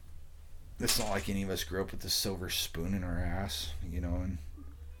 It's not like any of us grew up with a silver spoon in our ass, you know, and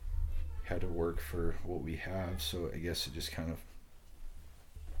had to work for what we have. So I guess it just kind of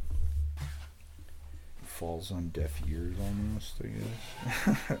falls on deaf ears almost, I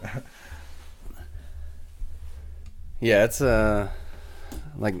guess. Yeah, it's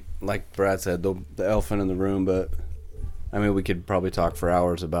like Brad said, the elephant in the room. But I mean, we could probably talk for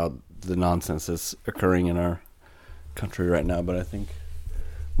hours about the nonsense that's occurring in our country right now. But I think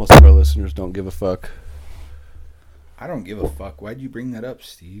most of our listeners don't give a fuck. I don't give a fuck. Why'd you bring that up,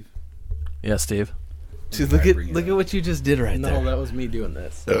 Steve? Yeah, Steve. Dude, Why'd I bring it up? what you just did right there. that was me doing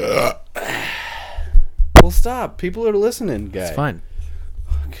this. Well, stop. People are listening, guy. It's fine.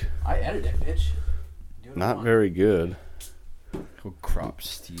 I edit it, bitch. Not very good. He'll crop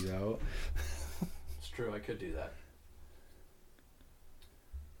Steve out. It's true. I could do that.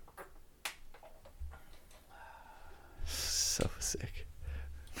 So sick.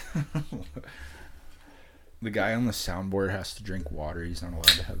 The guy on the soundboard has to drink water. He's not allowed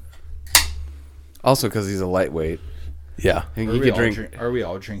to have. Also, because he's a lightweight. Yeah. He Are could drink. are we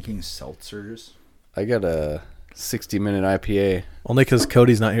all drinking seltzers? I got a 60-minute IPA. Only because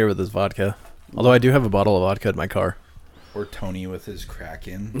Cody's not here with his vodka. Although I do have a bottle of vodka in my car. Or Tony with his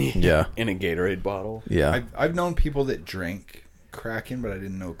Kraken? Yeah. In a Gatorade bottle. Yeah. I've known people that drank Kraken, but I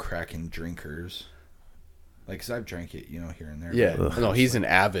didn't know Kraken drinkers. Like, 'cause I've drank it, you know, here and there. Yeah. but No, he's an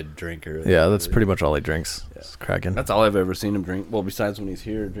avid drinker. Yeah, that's pretty much all he drinks. It's Kraken. That's all I've ever seen him drink. Well, besides when he's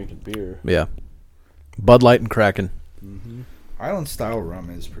here drinking beer. Yeah. Bud Light and Kraken. Island style rum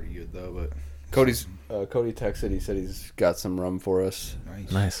is pretty good though, but Cody texted. He said he's got some rum for us.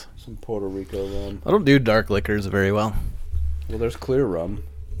 nice. Nice. Some Puerto Rico rum. I don't do dark liquors very well. Well, there's clear rum.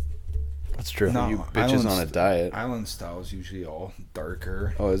 That's true. No, You bitches on a diet. Island style is usually all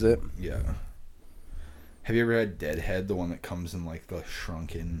darker. Oh, is it? Yeah. Have you ever had Deadhead, the one that comes in like the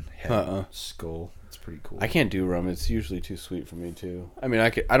shrunken head Uh-uh. skull? It's pretty cool. I can't do rum. It's usually too sweet for me too. I mean,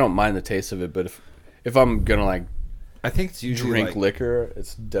 I don't mind the taste of it, but if I'm gonna like I think it's usually drink like, liquor,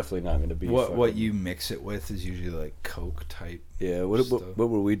 it's definitely not gonna be what fucking- you mix it with is usually like Coke type Yeah. What stuff. were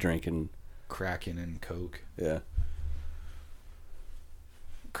we drinking? Kraken and Coke. Yeah.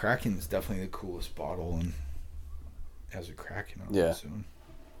 Kraken's definitely the coolest bottle and has a Kraken on Yeah. it. So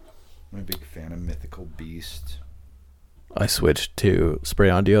I'm a big fan of Mythical Beast. I switched to spray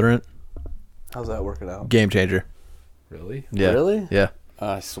on deodorant. How's that working out? Game changer. Really? Yeah. Really? Yeah.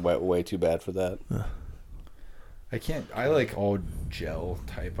 I sweat way too bad for that. I can't. I like all gel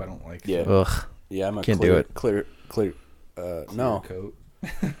type. I don't like Yeah. the Ugh. Yeah, I'm a Can't clear, do it. Clear. clear No, coat.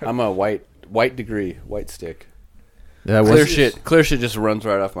 I'm a white degree, white stick. Yeah, Clear it's shit just runs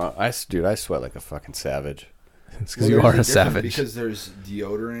right off my. I sweat like a fucking savage. because you are a savage. Because there's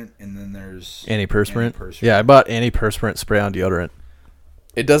deodorant and then there's Antiperspirant. Yeah, I bought antiperspirant spray on deodorant.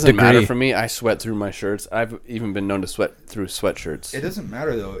 It doesn't Degree. matter for me. I sweat through my shirts. I've even been known to sweat through sweatshirts. It doesn't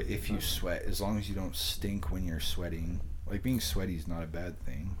matter though if you sweat, as long as you don't stink when you're sweating. Like being sweaty is not a bad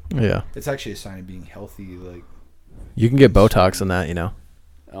thing. Yeah. It's actually a sign of being healthy. Like You can get Botox in that, you know.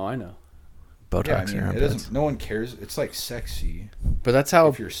 Oh, I know. Botox yeah, I in mean, your it armpits. doesn't. No one cares. It's like sexy But that's how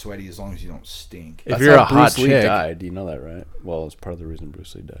if you're sweaty, as long as you don't stink. If that's you're how a hot Bruce Lee chick- died. Do you know that, right? Well, it's part of the reason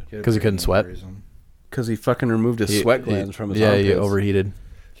Bruce Lee died. had a 'Cause he brain couldn't sweat? aneurysm. Because he fucking removed his sweat glands from his Yeah, armpits. he overheated.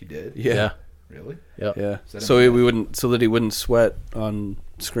 He did. Yeah. Really? Yep. Yeah. Is that a So myth? we wouldn't, so that he wouldn't sweat on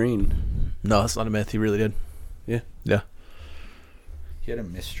screen. No, that's not a myth. He really did. Yeah. Yeah. He had a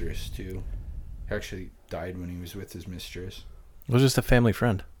mistress too. He actually died when he was with his mistress. It was just a family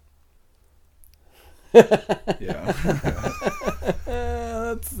friend. Yeah.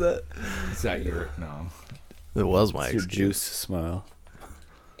 That's that. Is that your no? It was my Your excuse. juice smile.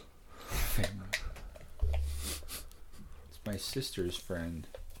 It's my sister's friend.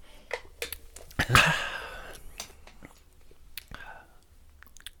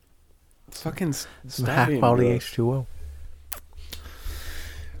 Fucking Some high quality H2O.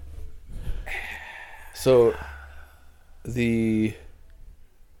 So, the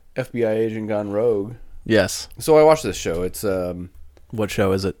FBI agent gone rogue. Yes. So I watched this show. It's What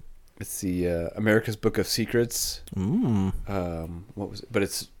show is it? the America's Book of Secrets. What was it? But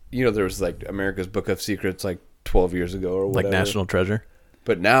it's there was like America's Book of Secrets like 12 years ago or whatever. Like National Treasure?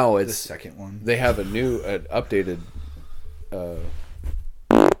 But now The it's second one. they have a new updated Oh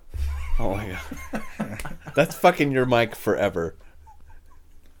my god. That's fucking your mic forever.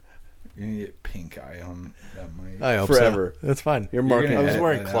 You're gonna get pink eye on that mic. I hope Forever. so. That's fine. You're You're marking gonna I was edit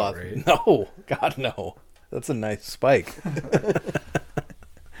wearing that cloth. out, right? No, God, no. That's a nice spike.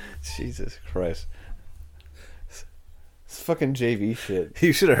 Jesus Christ. It's fucking JV shit.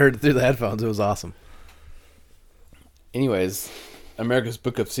 You should have heard it through the headphones. It was awesome. Anyways, America's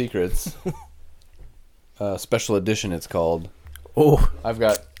Book of Secrets. Special edition it's called. Oh, I've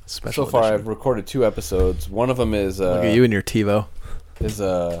got Special so far edition. I've recorded 2 episodes. One of them is look at you and your TiVo.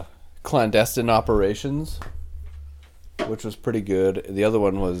 clandestine operations, which was pretty good. The other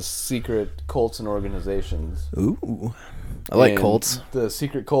one was secret cults and organizations. Ooh, I like And cults. The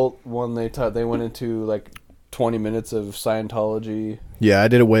secret cult one they went into like 20 minutes of Scientology. Yeah, I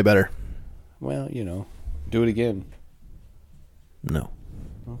did it way better. Well, do it again. No,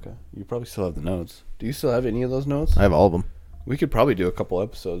 Okay. You probably still have the notes. Do you still have any of those notes? I have all of them. We could probably do a couple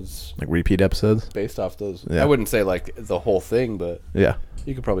episodes Like repeat episodes. based off those. Yeah. I wouldn't say like the whole thing, but Yeah,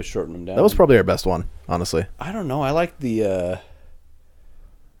 you could probably shorten them down. that was probably our best one, honestly. I don't know. I like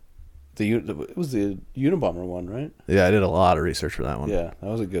it was the Unabomber one, right? Yeah, I did a lot of research for that one. Yeah, that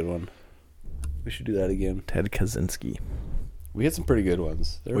was a good one. We should do that again. Ted Kaczynski. We had some pretty good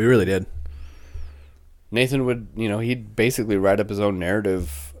ones. We really did. Nathan would, he'd basically write up his own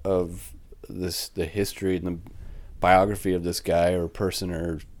narrative of the history and the biography of this guy or person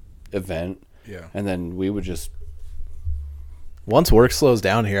or event, Yeah. and then we would just Once work slows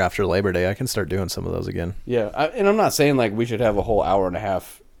down here after Labor Day, I can start doing some of those again. and I'm not saying like we should have a whole hour and a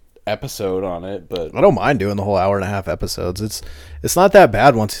half episode on it, but I don't mind doing the whole hour and a half episodes. It's not that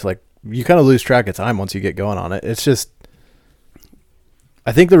bad once you kind of lose track of time once you get going on it. It's just,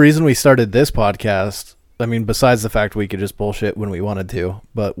 I think the reason we started this podcast, I mean, besides the fact we could just bullshit when we wanted to,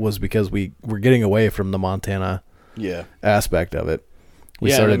 but was because we were getting away from the Montana yeah, aspect of it. We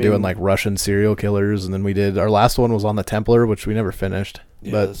Yeah, started I mean- doing like Russian serial killers, and then we did, our last one was on the Templar, which we never finished.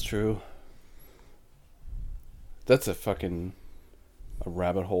 But that's true. That's a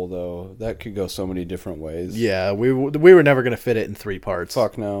rabbit hole, though. That could go so many different ways. yeah, we were never going to fit it in 3 parts.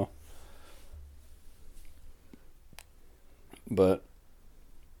 Fuck no. But,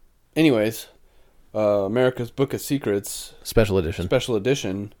 anyways, America's Book of Secrets Special edition. special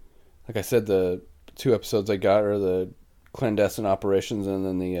edition. Like I said, the 2 episodes I got are the clandestine operations and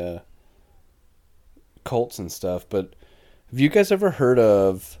then the cults and stuff. But have you guys ever heard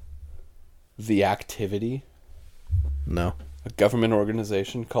of The Activity? No. A government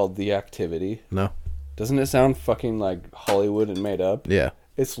organization called The Activity. No. Doesn't it sound fucking like Hollywood and made up? Yeah.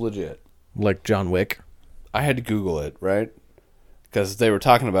 It's legit. Like John Wick. I had to Google it, right? Because they were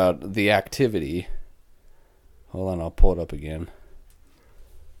talking about The Activity. Hold on, I'll pull it up again.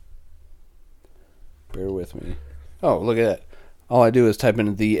 Bear with me. Oh, look at that. All I do is type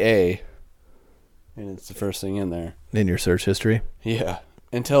in the A, and it's the first thing in there. In your search history. Yeah.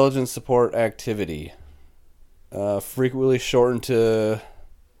 Intelligence Support Activity. Frequently shortened to,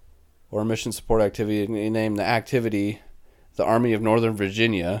 or Mission Support Activity, named the Activity, the Army of Northern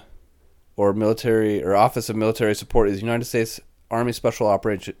Virginia, or Military, or Office of Military Support is the United States Army Special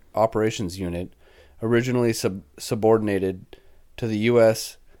Operations Unit, originally subordinated to the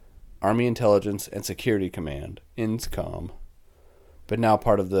U.S. Army Intelligence and Security Command, INSCOM, but now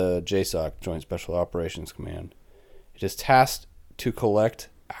part of the JSOC, Joint Special Operations Command. It is tasked to collect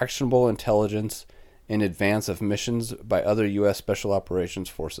actionable intelligence in advance of missions by other U.S. Special Operations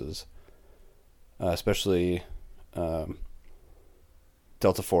Forces, especially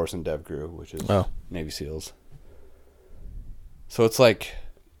Delta Force and DevGru, which is Navy SEALs. So it's like,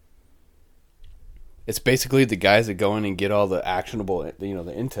 it's basically the guys that go in and get all the actionable, the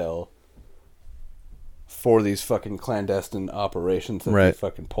intel for these fucking clandestine operations that they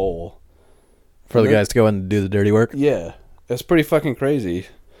fucking pull. For the guys to go in and do the dirty work. Yeah, it's pretty fucking crazy.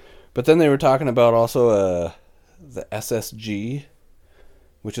 But then they were talking about also the SSG,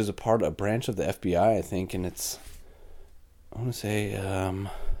 which is a branch of the FBI, I think, and it's, I want to say,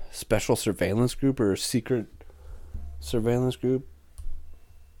 Special Surveillance Group or Secret Surveillance Group.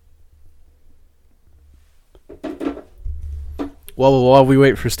 Well, while we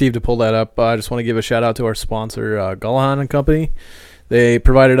wait for Steve to pull that up, I just want to give a shout out to our sponsor, Gullahan and Company. They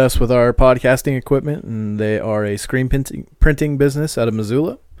provided us with our podcasting equipment, and they are a screen printing business out of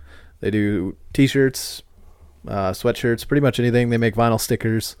Missoula. They do T-shirts, sweatshirts, pretty much anything. They make vinyl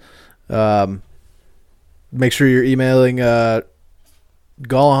stickers. Make sure you're emailing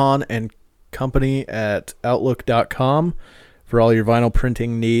Gullahan and Company at outlook.com for all your vinyl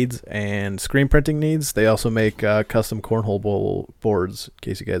printing needs and screen printing needs. They also make custom cornhole bowl boards, in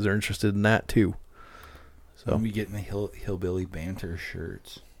case you guys are interested in that too. So we getting the hillbilly banter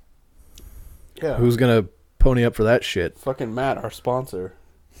shirts. Yeah. who's gonna pony up for that shit? Fucking Matt, our sponsor.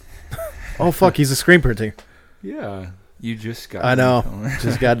 Oh fuck, he's a screen printing. Yeah, you just got. I know.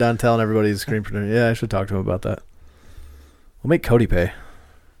 Just got done telling everybody he's a screen printer. Yeah, I should talk to him about that. We'll make Cody pay.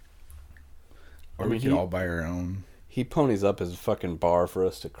 Or I we mean, could he- all buy our own. He ponies up his fucking bar for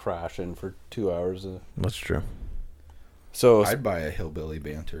us to crash in for 2 hours. That's true. So I'd buy a hillbilly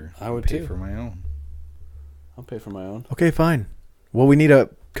banter. I would pay too. for my own. I'll pay for my own. Okay, fine. Well, we need a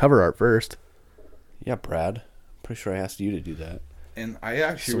cover art first. Yeah, Brad. Pretty sure I asked you to do that. And I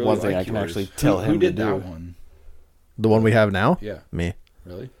actually So really one thing like I can yours. actually tell Who him did to that do. one? The one we have now? Yeah, Me.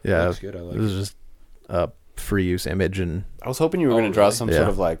 really? Yeah. Looks good. I like This is it. just a free use image. And I was hoping you were Oh, going to draw really? some Yeah. sort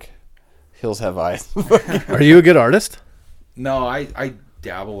of like Hills Have Eyes. are you a good artist? No, I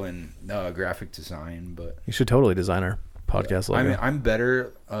dabble in graphic design, but You should totally design our podcast logo. I mean, I'm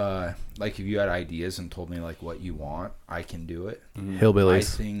better. Like if you had ideas and told me like what you want, I can do it. My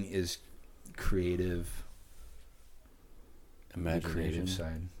Hillbillies. thing is creative, the Imagination. creative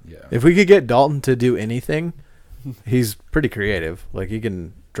side. Yeah. If we could get Dalton to do anything, he's pretty creative. Like he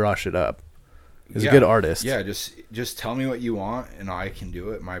can draw shit up. He's a good artist. Yeah, just tell me what you want and I can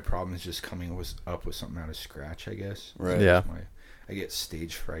do it. My problem is just coming up with something out of scratch, I guess. Right. Yeah. I get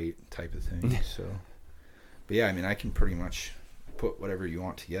stage fright type of thing. So, but yeah, I mean, I can pretty much put whatever you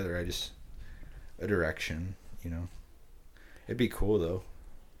want together. A direction, you know. It'd be cool though.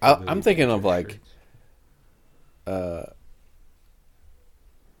 I'm thinking of like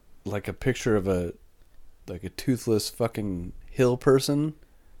a picture of a toothless fucking hill person.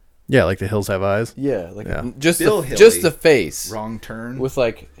 Yeah, like the Hills Have Eyes. Yeah, like Yeah. just Bill just the Hilly. face Wrong turn. with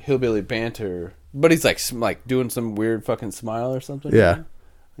like hillbilly banter, but he's like doing some weird fucking smile or something. Yeah. I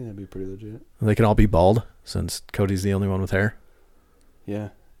think that'd be pretty legit. They can all be bald since Cody's the only one with hair. Yeah,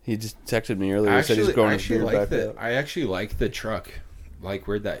 he just texted me earlier. He said he's growing his beard back up. I actually like the truck. Like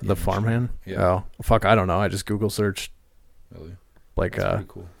where'd that The image farmhand? come? Yeah. Oh, fuck, I don't know. I just Google searched Really? like That's pretty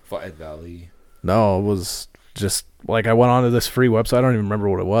cool. Flat Valley. no, it was just like I went onto this free website. I don't even remember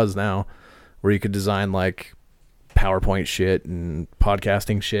what it was now, where you could design like PowerPoint shit and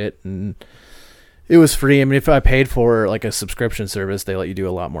podcasting shit, and it was free. I mean, if I paid for like a subscription service, they let you do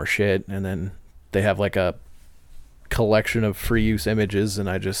a lot more shit, and then they have like a collection of free use images, and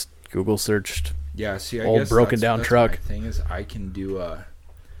I just Google searched. Yeah, see, I Old guess broken that's down my truck. thing is I can do a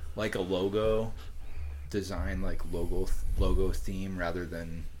logo design, like logo theme rather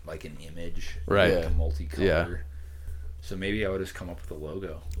than like an image, Right. Like a multicolor. Yeah. So maybe I would just come up with a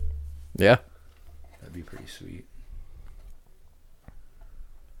logo. Yeah, That'd be pretty sweet.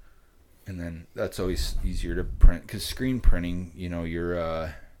 And then that's always easier to print because screen printing, you know,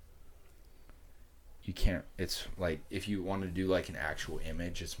 you can't. It's like if you want to do like an actual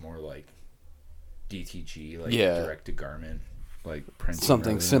image, it's more like DTG, like Yeah. direct to garment, like printing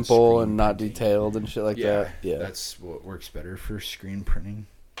Something rather than simple screen and not printing. detailed and shit like Yeah, that. Yeah, that's what works better for screen printing.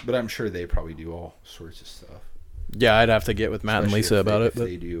 But I'm sure they probably do all sorts of stuff. yeah. I'd have to get with Matt and Especially Lisa if about they, it. If But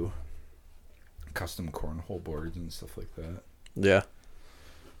they do custom cornhole boards and stuff like that. yeah,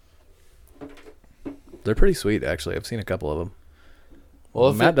 they're pretty sweet. Actually, I've seen a couple of them. well,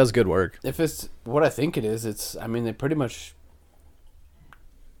 if Matt does good work. if it's what I think it is, it's. I mean, they pretty much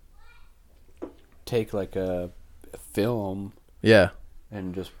take like a film Yeah,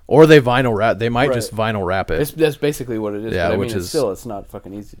 and just. or they vinyl wrap. They might Right. just vinyl wrap it. That's basically what it is. Yeah, but I which mean, is- it's not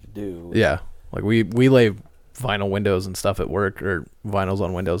fucking easy to do. Yeah, like we lay vinyl windows and stuff at work, or vinyls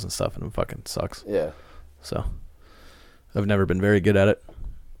on windows and stuff, and it fucking sucks. Yeah. So I've never been very good at it.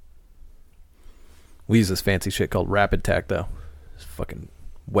 We use this fancy shit called Rapid Tack though. Just fucking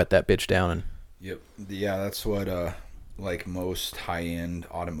wet that bitch down and Yep. Yeah, that's what like most high-end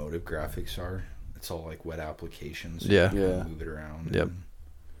automotive graphics are. It's all like wet applications. Yeah. You can Yeah. Move it around. Yep. and-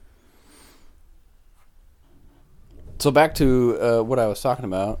 So back to what I was talking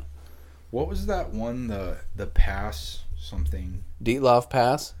about. What was that one? The pass something. Dietlov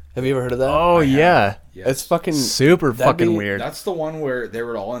Pass. Have you ever heard of that? oh I have. yeah, Yes. It's fucking super that'd fucking be- weird. That's the one where they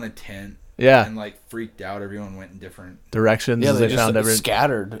were all in a tent Yeah, and like freaked out. Everyone went in different. directions. Yeah, they they found just every,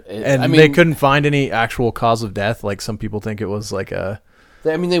 scattered. and I mean, they couldn't find any actual cause of death. Like some people think it was like a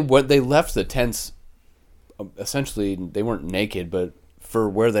I mean, they left the tents. Essentially, they weren't naked, but for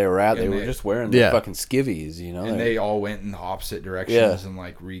where they were at, they And were they- just wearing Yeah. the fucking skivvies. You know, And they all went in the opposite directions Yeah. and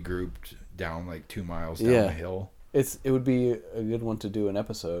like regrouped down like 2 miles down Yeah. the hill. it would be a good one to do an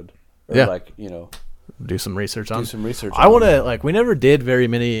episode. Or Yeah. like do some research on. do some research. I on. want to like we never did very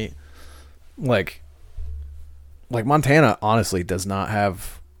many like Montana honestly does not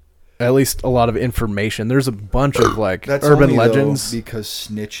have at least a lot of information. There's a bunch of like That's urban only, though, legends. because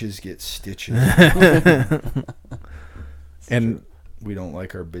snitches get stitches. And we don't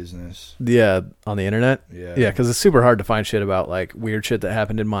like our business. yeah, on the internet. Yeah. Yeah, because it's super hard to find shit about like weird shit that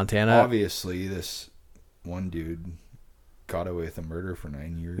happened in Montana. Obviously, this one dude got away with a murder for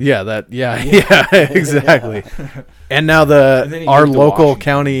 9 years. Yeah, yeah, exactly. And now And then he our moved to local Washington.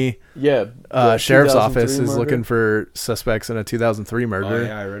 county Yeah. the sheriff's 2003 office is murder. looking for suspects in a 2003 Oh, murder.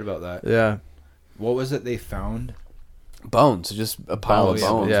 yeah, I read about that. Yeah. What was it they found? bones, just a pile of Bones,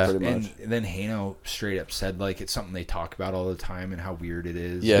 bones, yeah. pretty much. And then Hano straight up said, like, it's something they talk about all the time and how weird it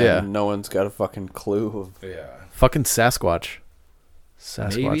is. Yeah, Yeah. and no one's got a fucking clue of. Yeah. Fucking Sasquatch.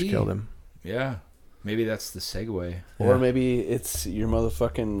 Sasquatch Maybe. killed him. Yeah. Maybe that's the segue. Or Yeah. maybe it's your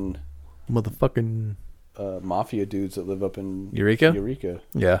motherfucking Motherfucking mafia dudes that live up in Eureka? Eureka.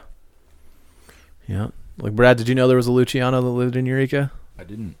 Yeah. Yeah. Like, Brad, did you know there was a Luciano that lived in Eureka? I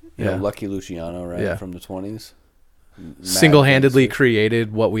didn't. You know, Yeah. Lucky Luciano, right? Yeah. From the 20s. Mad Single-handedly gangster.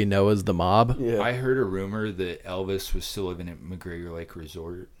 created what we know as the mob. Yeah. I heard a rumor that Elvis was still living at McGregor Lake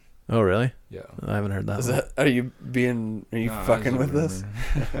Resort. Oh, really? Yeah. I haven't heard that. Is one. that? Are you Nah, fucking it's a with this?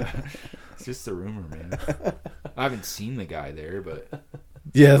 rumor. It's just a rumor, man. I haven't seen the guy there, but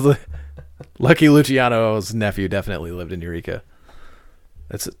Yeah, Lucky Luciano's nephew definitely lived in Eureka.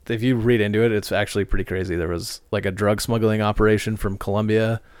 It's, if you read into it, it's actually pretty crazy. There was like a drug smuggling operation from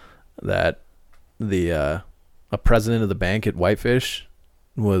Colombia that the a president of the bank at Whitefish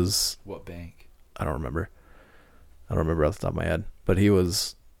was, what bank? I don't remember off the top of my head, but he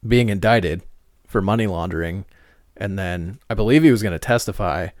was being indicted for money laundering, and then I believe he was going to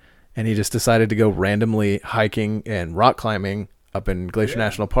testify, and he just decided to go randomly hiking and rock climbing up in Glacier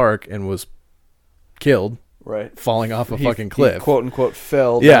National Park and was killed Right. falling off a He- fucking he cliff quote unquote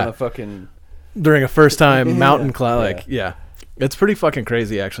fell Yeah. down a fucking. during a first time Yeah. mountain climb. Yeah. Like, yeah, it's pretty fucking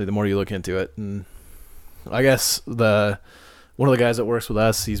crazy actually. The more you look into it, and I guess one of the guys that works with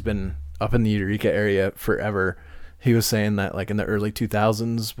us, he's been up in the Eureka area forever. He was saying that like in the early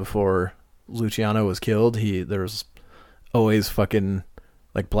 2000s, before Luciano was killed, there was always fucking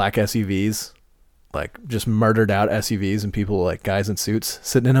like black SUVs, like just murdered out SUVs, and people like guys in suits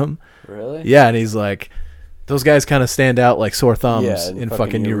sitting in them. Really? Yeah, and he's like, those guys kind of stand out like sore thumbs Yeah, in in fucking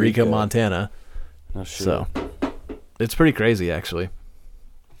fucking Eureka, Eureka. Montana. No shit. So it's pretty crazy actually.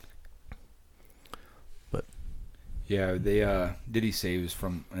 Yeah, they did he say he was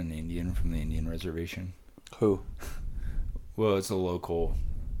from the Indian reservation? Who? Well, it's a local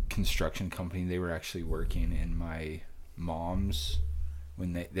construction company. They were actually working in my mom's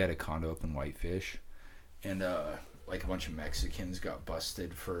when they had a condo up in Whitefish, and like a bunch of Mexicans got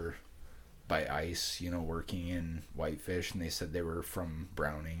busted by ICE, working in Whitefish, and they said they were from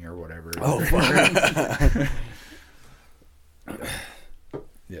Browning or whatever. Oh,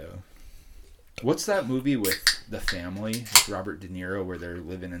 Yeah. What's that movie with the family, with Robert De Niro, where they're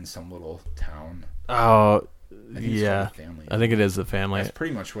living in some little town? Oh, I think it's yeah. called The Family. I think it is the family. That's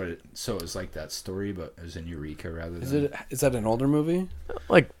pretty much what it. So it was like that story, but it was in Eureka rather than. Is that an older movie?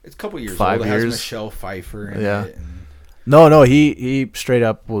 Like, It's a couple years 5 old. It has years. Michelle Pfeiffer in Yeah. it. And no, he straight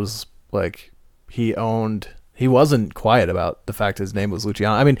up was like, he wasn't quiet about the fact his name was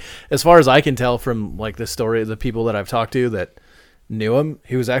Luciano. I mean, as far as I can tell from like the story of the people that I've talked to that knew him,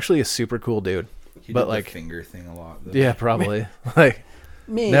 he was actually a super cool dude. he But did like, the finger thing a lot. Though. yeah, probably. Like,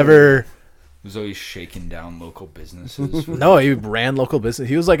 Me. never. He was always shaking down local businesses. No, he ran local business.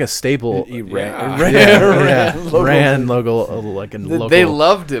 He was like a staple. He Yeah. ran local, like in local. They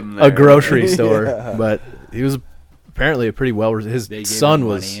loved him. a There. grocery store, Yeah. but he was apparently a pretty well. His They gave son him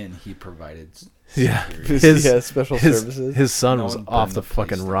was, money and he provided. yeah, security. Yeah, special services. His son No was one off burned the the place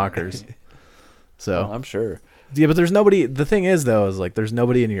fucking down. rockers. So Oh, I'm sure. yeah, but there's nobody. The thing is, though, is like there's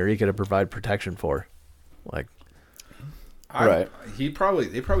nobody in Eureka to provide protection for. Like, Right. They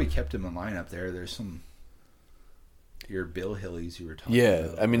probably kept him in line up there. There's some. Your Bill Hillies you were talking Yeah,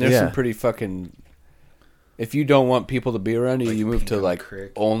 about. I mean, there's Yeah. some pretty fucking. If you don't want people to be around you, Like you move to Pinkham like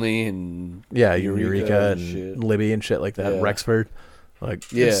Creek. Olney and yeah, Eureka and shit. Libby and shit like that. Yeah. Rexford, like,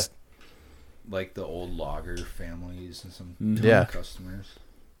 Yeah. it's- Like the old logger families and some Mhm. Yeah. customers.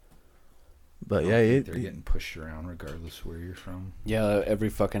 but I yeah, don't think they're you, getting pushed around regardless of where you're from. Yeah, every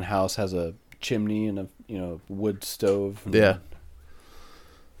fucking house has a chimney and a wood stove. And Yeah.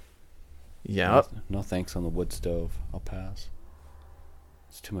 yeah. No thanks on the wood stove. I'll pass.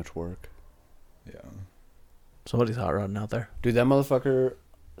 It's too much work. Yeah. Somebody's hot rodding out there. Dude, that motherfucker,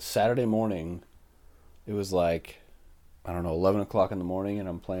 Saturday morning, it was like, I don't know, 11 o'clock in the morning, and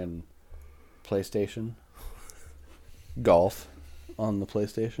I'm playing PlayStation, golf on the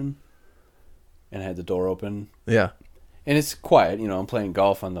PlayStation, and I had the door open. Yeah, And it's quiet, you know, I'm playing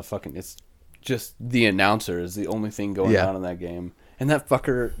golf on the fucking, it's just the announcer is the only thing going on in that game. And that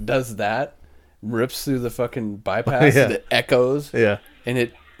fucker does that, rips through the fucking bypass, Yeah. it echoes. Yeah. And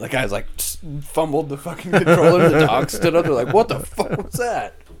it, the guy's like, fumbled the fucking controller, the dog stood up, they're like, what the fuck was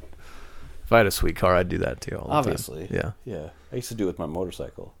that? If I had a sweet car, I'd do that too. All the Obviously. time. Yeah. Yeah. I used to do it with my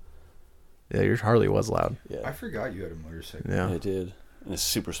motorcycle. Yeah, your Harley was loud. Yeah. I forgot you had a motorcycle. Yeah. I did. And a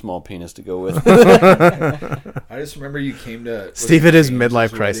super small penis to go with. I just remember you came to Steve hit his James's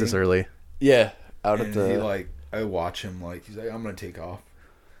midlife crisis wedding, early. Yeah. Out and at the. he like I watch him like he's like I'm gonna take off.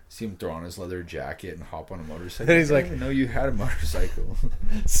 See him throw on his leather jacket and hop on a motorcycle. And he's like, I didn't even know you had a motorcycle.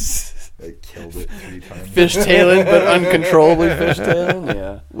 I killed it 3 times. fishtailing, but uncontrollably fishtailing.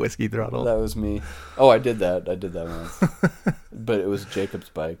 Yeah. Whiskey throttle. That was me. Oh, I did that. I did that once. But it was Jacob's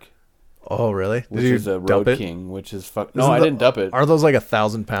bike, Oh, really? which Did you is a dump Road it? King, which is fuck. No, Isn't I the- didn't dump it. Are those like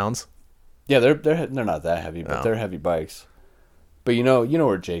 1,000 pounds? Yeah, they're not that heavy, but No. they're heavy bikes. But you know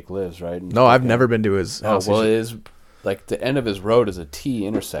where Jake lives, right? In No, I've Spokane. never been to his Oh house. well, it is like the end of his road is a T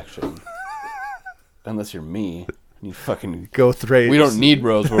intersection. Unless you're me, you fucking. Go through. We don't need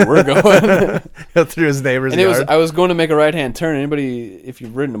roads where we're going. go through his neighbor's And it was, yard. I was going to make a right hand turn. Anybody, if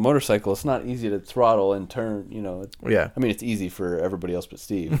you've ridden a motorcycle, it's not easy to throttle and turn. You know, Yeah. I mean, it's easy for everybody else but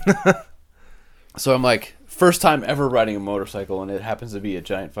Steve. So I'm like, first time ever riding a motorcycle, and it happens to be a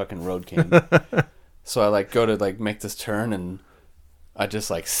giant fucking Road King. So I like go to like make this turn, and I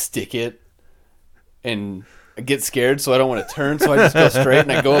just like stick it, and I get scared, so I don't want to turn, so I just go straight,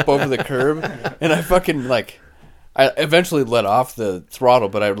 and I go up over the curb, and I fucking like. I eventually let off the throttle,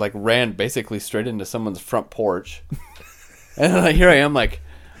 but I like ran basically straight into someone's front porch. And then here I am like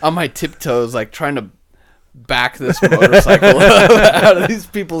on my tiptoes, like trying to back this motorcycle out of these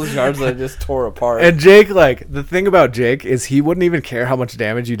people's yards that I just tore apart. And Jake, like, the thing about Jake is he wouldn't even care how much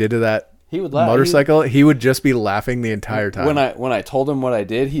damage you did to that he would laugh. motorcycle. He would just be laughing the entire time. When I told him what I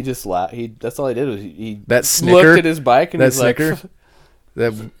did, he just laughed. That's all I did was he That looked snicker, at his bike and that he's like, snicker,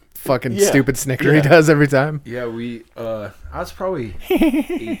 that fucking Yeah. stupid snicker Yeah. he does every time. Yeah, I was probably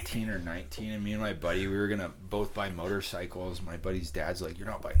 18 or 19, and me and my buddy, we were gonna both buy motorcycles. My buddy's dad's like, "You're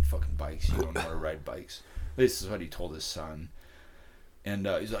not buying fucking bikes. You don't know how to ride bikes." This is what he told his son, and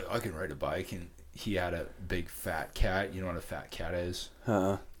he's like, "I can ride a bike." And he had a big Fat Cat. You know what a Fat Cat is?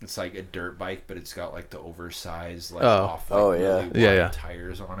 It's like a dirt bike, but it's got like the oversized, like off, like, Oh, yeah. really wide Yeah.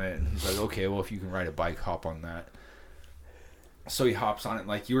 tires on it. And he's like, "Okay, well, if you can ride a bike, hop on that." So he hops on it,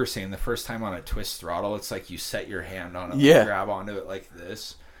 like you were saying, the first time on a twist throttle, it's like you set your hand on it, Yeah. like, grab onto it like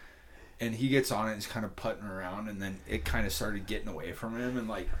this. And he gets on it, and he's kind of putting around, and then it kind of started getting away from him, and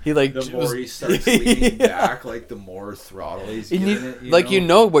like he like the more was- he starts leaning Yeah. back, like the more throttle he's And giving you, it. like you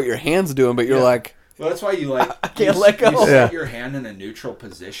know what your hand's doing, but you're Yeah. like, Well, that's why you like I can't you, let go. You set Yeah. your hand in a neutral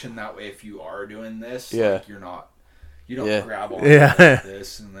position. That way, if you are doing this, Yeah. like you don't Yeah. grab on Yeah. like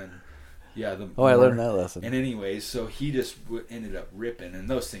this, and then the oh, I more- learned that lesson. And anyways, so he just ended up ripping, and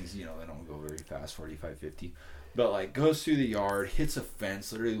those things, they don't go very fast, 45, 50. But like goes through the yard, hits a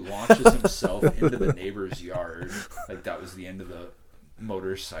fence, literally launches himself into the neighbor's yard. Like that was the end of the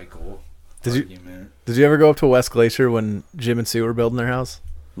motorcycle argument. Did you ever go up to West Glacier when Jim and Sue were building their house?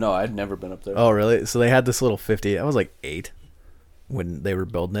 No, I'd never been up there. Oh, really? So they had this little 50. I was like 8 when they were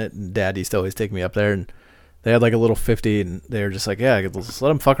building it, and Dad used to always take me up there, and they had like a little 50, and they were just like, yeah, just let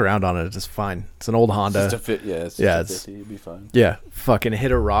them fuck around on it. It's just fine. It's an old It's Honda. just a fit. Yeah, it's just Yeah, a it's- 50. It'd be fine. Yeah, fucking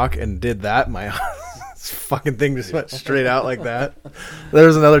hit a rock and did that. My fucking thing just went straight out like that. There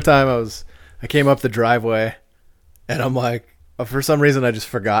was another time I came up the driveway, and I'm like, for some reason I just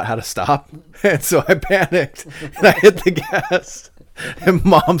forgot how to stop, and so I panicked and I hit the gas. And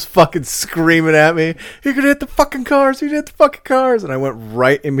Mom's fucking screaming at me, "You're gonna hit the fucking cars! You're gonna hit the fucking cars!" And I went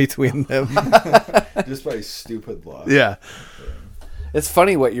right in between them. Just by stupid luck. Yeah, It's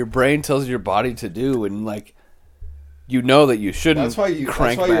funny what your brain tells your body to do, and like, you know that you shouldn't. That's why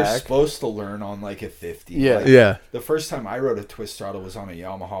crank you're back. supposed to learn on like a 50. Yeah. Like, yeah, the first time I rode a twist throttle was on a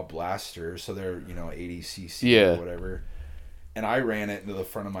Yamaha Blaster, so they're 80cc Yeah. or whatever. And I ran it into the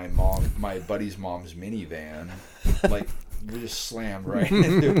front of my buddy's mom's minivan, like we just slammed right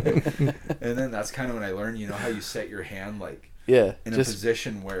into it. And then that's kind of when I learned, how you set your hand like Yeah, in a just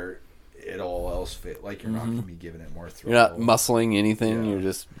position where it all else fit. Like you're not going to be giving it more throttle. you're not muscling anything. Yeah. You're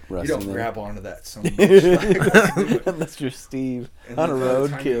just You resting don't there. grab onto that so much. Unless you're Steve And on a then by the road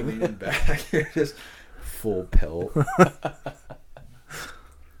time you're king. leaning back, you're just full pelt.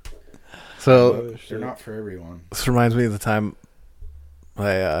 so They're not for everyone. this reminds me of the time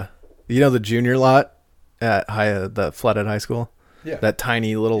I, the junior lot at the Flathead High School. Yeah. That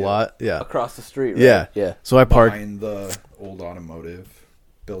tiny little lot. Yeah. Across the street, right? Yeah. Yeah. So I parked. Behind the old automotive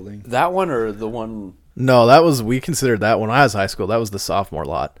building. That one or the one No, we considered that when I was high school. That was the sophomore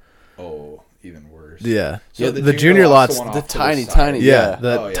lot. Oh, even worse. Yeah. So Yeah, the junior lot's the one the off to tiny, side. tiny. yeah, Yeah.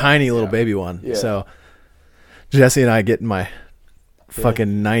 the Oh, yeah. tiny little Yeah. baby one. Yeah. So Jesse and I getting my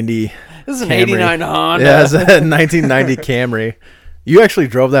fucking 90 This is an Camry. 89 Honda. Yeah, it's a 1990 Camry. You actually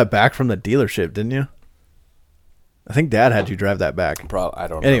drove that back from the dealership, didn't you? I think Dad had you drive that back. I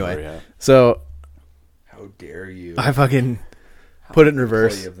don't Anyway, remember. Yeah. So How dare you? I fucking put it in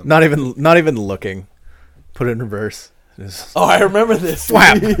reverse. employee of the Not even looking. Put it in reverse. Just Oh, I remember this.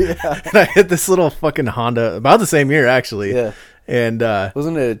 Slap. Yeah. and I hit this little fucking Honda about the same year actually. Yeah. And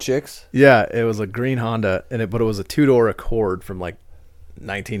Wasn't it a Chicks? yeah, it was a green Honda, but it was a 2-door Accord from like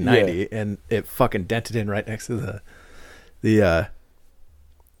 1990, and it fucking dented in right next to the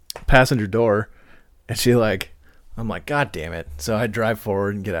passenger door, and I'm like, God damn it! So I drive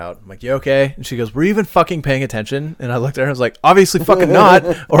forward and get out. I'm like, you okay? And she goes, were you even fucking paying attention? And I looked at her and I was like, obviously fucking not,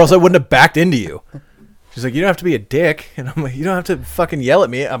 or else I wouldn't have backed into you. She's like, you don't have to be a dick, and I'm like, you don't have to fucking yell at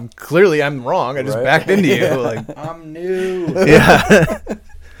me. I'm wrong. I just Right. backed into you. Like, I'm new. yeah.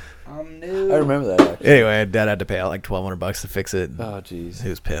 I'm new. I remember that. Actually. Anyway, Dad had to pay out like $1,200 to fix it. Oh, jeez. He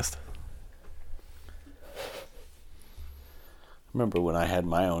was pissed. Remember when I had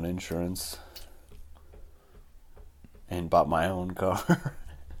my own insurance and bought my own car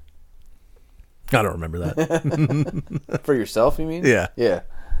I don't remember that. for yourself? You mean? Yeah. Yeah.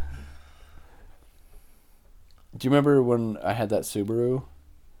 Do you remember when I had that Subaru?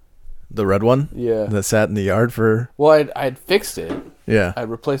 The red one? Yeah. That sat in the yard for... Well, I'd fixed it. Yeah. I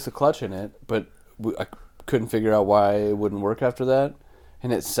replaced the clutch in it, but I couldn't figure out why it wouldn't work after that,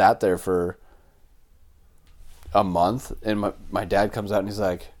 and it sat there for a month. And my dad comes out and he's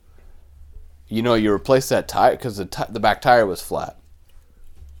like, you replaced that tire because the back tire was flat.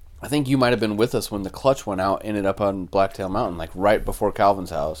 I think you might have been with us when the clutch went out, ended up on Blacktail Mountain, like right before Calvin's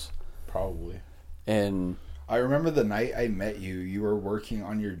house. Probably. And I remember the night I met you. You were working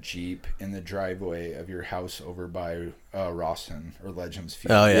on your Jeep in the driveway of your house over by Rawson or Legends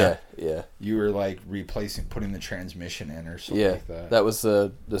Field. Oh, yeah. yeah, You were like putting the transmission in or something yeah. like that. That was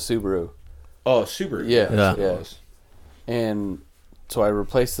the Subaru. Oh, Subaru. Yeah, that's what it yeah. was. And so I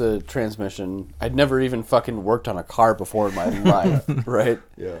replaced the transmission. I'd never even fucking worked on a car before in my life, right?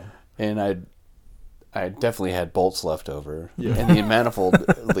 Yeah. And I definitely had bolts left over, and the manifold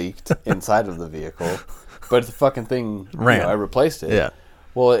leaked inside of the vehicle. But the fucking thing Ran. I replaced it. Yeah.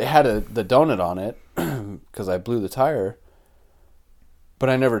 Well, it had the donut on it because I blew the tire, but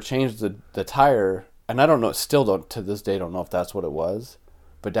I never changed the tire, and I don't know. Still don't to this day don't know if that's what it was.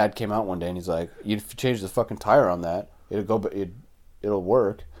 But Dad came out one day and he's like, "You change the fucking tire on that, it'll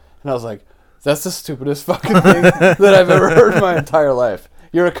work." And I was like, "That's the stupidest fucking thing that I've ever heard in my entire life."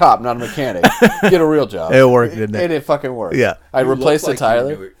 You're a cop, not a mechanic. Get a real job. It worked, didn't it? And it fucking worked. Yeah. I You replaced the looked like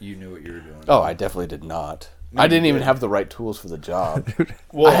tire. You knew what you were doing. Oh, I definitely did not. No, I didn't you even did. have the right tools for the job.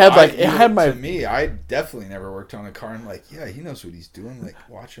 Well, I had my. To me, I definitely never worked on a car. I'm like, yeah, he knows what he's doing. Like,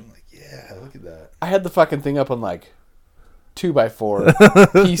 watch him. Like, yeah, look at that. I had the fucking thing up on like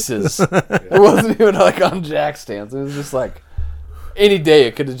 2x4 pieces. It wasn't even like on jack stands. It was just like any day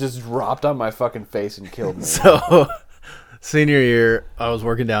it could have just dropped on my fucking face and killed me. So, senior year, I was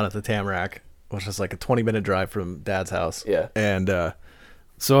working down at the Tamarack, which is like a 20-minute drive from Dad's house. Yeah. And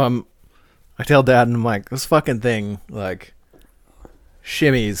so I tell Dad, and I'm like, this fucking thing, like,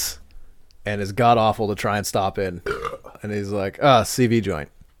 shimmies and is god-awful to try and stop in. And he's like, CV joint.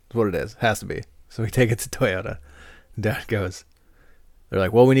 That's what it is. Has to be. So we take it to Toyota. And Dad goes, they're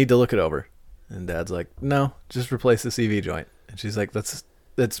like, well, we need to look it over. And Dad's like, no, just replace the CV joint. And she's like, that's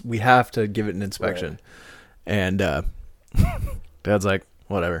we have to give it an inspection. Right. And Dad's like,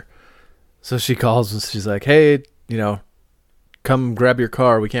 whatever. So she calls and she's like, hey, come grab your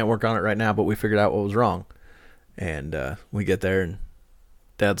car. We can't work on it right now, but we figured out what was wrong. And we get there and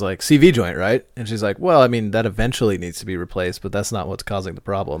Dad's like, CV joint, right? And she's like, well, I mean, that eventually needs to be replaced, but that's not what's causing the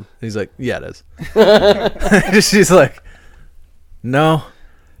problem. And he's like, yeah, it is. She's like, no,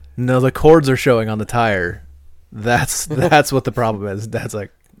 the cords are showing on the tire. That's what the problem is. Dad's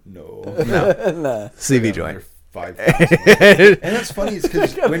like, No. Nah. CV joint. 5 and that's funny is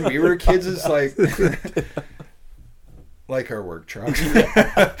because when we were kids, it's like our work truck.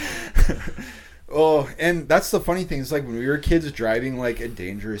 Oh, and that's the funny thing is like when we were kids, driving like a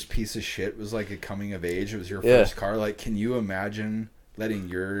dangerous piece of shit was like a coming of age. It was your first car. Like, can you imagine letting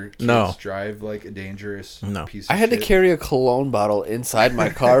your kids drive like a dangerous piece of shit? I had to carry a cologne bottle inside my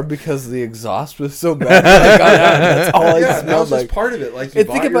car because the exhaust was so bad. I got out and that's all I that smelled was like. just part of it. Like, you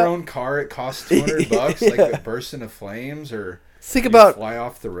bought your own car, it cost $200. Like, it burst into flames or think about fly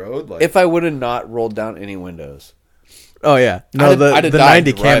off the road. Like, if I would have not rolled down any windows. Oh yeah, no, I'd have the died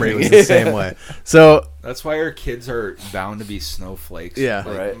 90 Camry driving. was the same way. So That's why our kids are bound to be snowflakes. Yeah.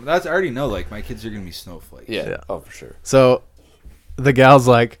 Like, Right. That's I already know. Like my kids are gonna be snowflakes. Yeah. Oh, for sure. So the gal's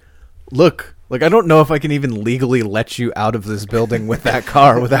like, look, like I don't know if I can even legally let you out of this building with that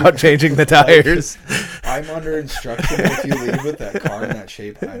car without changing the tires. I'm under instruction if you leave with that car in that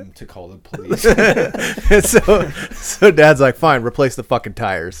shape, I'm to call the police. And so Dad's like, fine, replace the fucking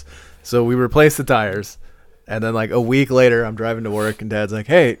tires. So we replace the tires. And then like a week later, I'm driving to work and Dad's like,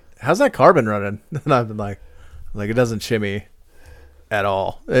 hey, how's that car been running? And I've been like, it doesn't shimmy at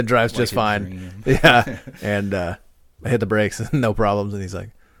all. It drives just a fine. dream. Yeah. And I hit the brakes and no problems. And he's like,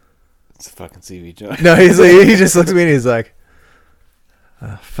 It's a fucking CV joint. no, he's like, he just looks at me and he's like,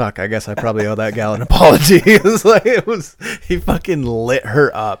 fuck, I guess I probably owe that gal an apology. He fucking lit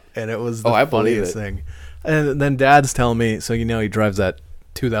her up, and it was the I believe funniest it. thing. And then Dad's telling me, so he drives that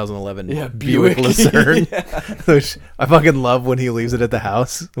 2011 Buick Buick. Lucerne, which I fucking love when he leaves it at the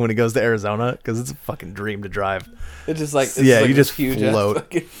house when he goes to Arizona, because it's a fucking dream to drive. It's just like You just huge ass float.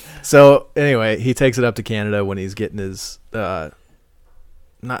 fucking- So anyway, he takes it up to Canada when he's getting his not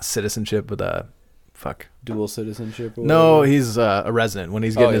citizenship, but dual citizenship. Or No, whatever. he's a resident. When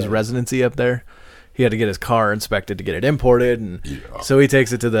he's getting his yeah. residency up there, he had to get his car inspected to get it imported, and so he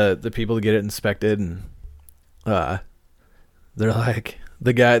takes it to the people to get it inspected, and they're like,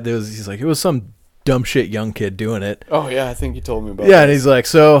 the guy he's like, it was some dumb shit young kid doing it. Oh yeah, I think you told me about. Yeah, that. and he's like,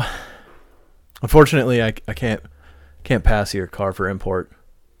 so unfortunately, I can't pass your car for import.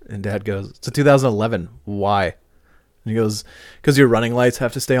 And Dad goes, it's a 2011. Why? And he goes, because your running lights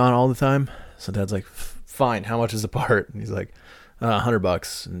have to stay on all the time. So Dad's like, fine. How much is the part? And he's like,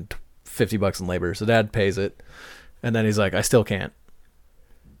 $100 and $50 in labor. So Dad pays it, and then he's like, I still can't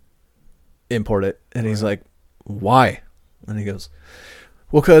import it. And he's like, why? And he goes,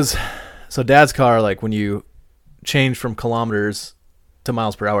 well, because so Dad's car, like when you change from kilometers to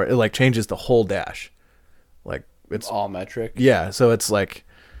miles per hour, it like changes the whole dash. Like it's all metric. yeah, so it's like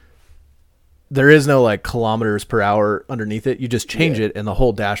there is no like kilometers per hour underneath it. You just change it and the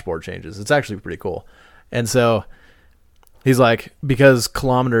whole dashboard changes. It's actually pretty cool. And so he's like, because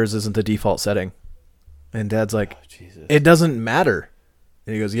kilometers isn't the default setting. And Dad's like, Jesus. it doesn't matter.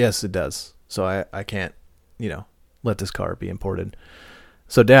 And he goes, yes, it does. So I can't, let this car be imported.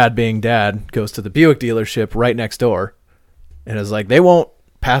 So Dad, being Dad, goes to the Buick dealership right next door and is like, they won't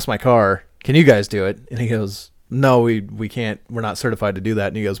pass my car. Can you guys do it? And he goes, no, we can't. We're not certified to do that.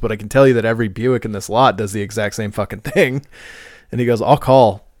 And he goes, but I can tell you that every Buick in this lot does the exact same fucking thing. And he goes, I'll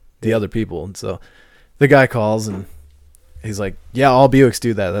call the other people. And so the guy calls and he's like, yeah, all Buicks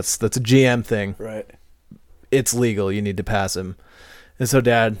do that. That's a GM thing. Right. It's legal. You need to pass him. And so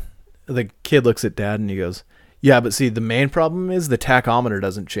the kid looks at Dad and he goes, yeah, but see, the main problem is the tachometer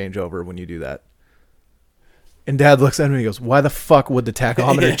doesn't change over when you do that. And Dad looks at him and he goes, why the fuck would the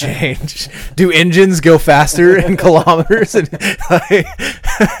tachometer change? Do engines go faster in kilometers? And like,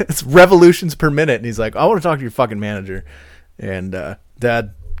 it's revolutions per minute. And he's like, I want to talk to your fucking manager. And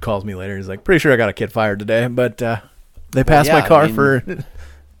Dad calls me later. He's like, pretty sure I got a kid fired today, but they passed my car for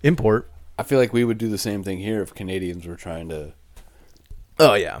import. I feel like we would do the same thing here if Canadians were trying to,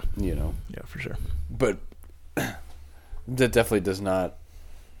 Oh, yeah. Yeah, for sure. But that definitely does not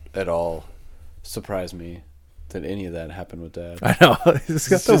at all surprise me that any of that happened with Dad. I know. He's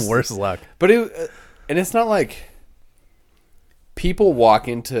got the just- worst luck. But and it's not like people walk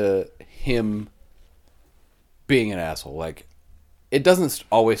into him being an asshole. Like, it doesn't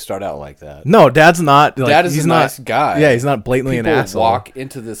always start out like that. No, Dad's not. Like, Dad is he's a not, nice guy. Yeah, he's not blatantly People an asshole. walk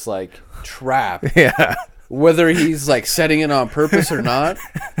into this like trap, Yeah. whether he's like setting it on purpose or not.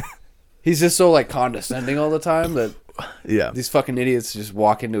 He's just so like condescending all the time that Yeah. these fucking idiots just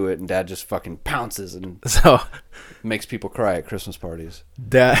walk into it, and Dad just fucking pounces and So makes people cry at Christmas parties.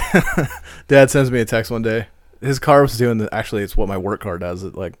 Dad sends me a text one day. His car was doing actually it's what my work car does.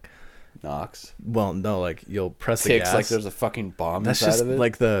 It like, Knocks, well, no, like you'll press the ticks gas. like there's a fucking bomb That's inside just of it.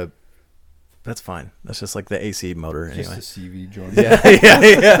 like that's fine. That's just like the AC motor anyway. Just a CV joint.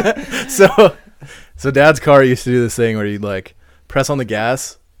 yeah. So Dad's car used to do this thing where you'd like press on the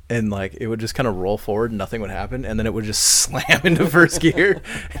gas and like it would just kind of roll forward and nothing would happen, and then it would just slam into first gear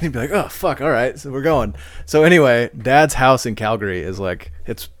and he'd be like, oh fuck, all right, so we're going. So anyway, Dad's house in Calgary is like,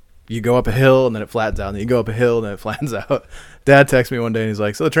 it's you go up a hill and then it flattens out, and then you go up a hill and then it flattens out. Dad texts me one day and he's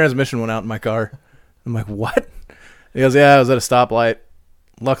like, so the transmission went out in my car. I'm like, what? He goes, yeah, I was at a stoplight,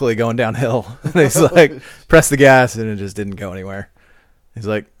 luckily going downhill. And he's like, press the gas and it just didn't go anywhere. He's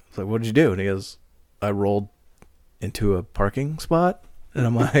like, what did you do? And he goes, I rolled into a parking spot. And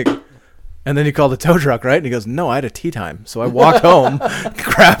I'm like, And then you called the tow truck, right? And he goes, no, I had a tea time. So I walked home,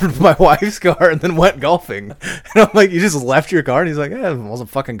 grabbed my wife's car, and then went golfing. And I'm like, you just left your car? And he's like, yeah, I wasn't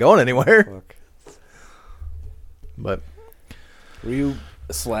fucking going anywhere. Fuck. But Were you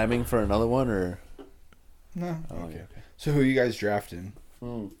slamming for another one or? No. Oh, Okay. So who you guys drafting?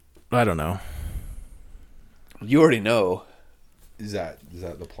 I don't know. You already know. Is that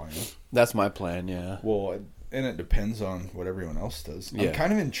the plan? That's my plan. Yeah. Well, and it depends on what everyone else does. Yeah. I'm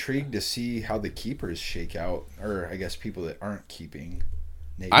kind of intrigued to see how the keepers shake out, or I guess people that aren't keeping.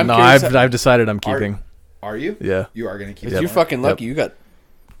 Maybe. I'm No, curious I've decided I'm keeping. Are you? Yeah. You are going to keep. You're Lamar? fucking lucky. You got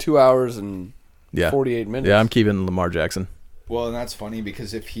 2 hours and Yeah. 48 minutes. Yeah, I'm keeping Lamar Jackson. Well, and that's funny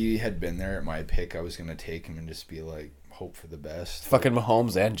because if he had been there at my pick, I was going to take him and just be like, hope for the best. Fucking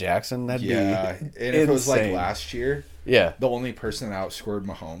Mahomes and Jackson. That'd Yeah, be and if it was like insane. last year, Yeah. the only person that outscored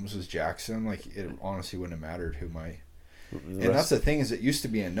Mahomes was Jackson. Like, it honestly wouldn't have mattered who my. And that's the thing is, it used to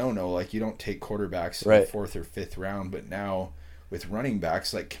be a no-no. Like, you don't take quarterbacks in Right. the 4th or 5th round, but now with running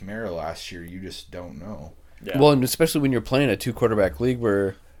backs like Kamara last year, you just don't know. Well, and especially when you're playing a 2-quarterback league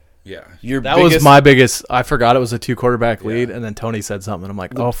where Yeah, your Was my biggest. I forgot it was a 2-quarterback lead, Yeah. and then Tony said something. I'm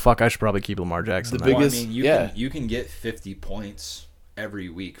like, oh fuck, I should probably keep Lamar Jackson. The then. well, biggest- I mean, yeah. you can get 50 points every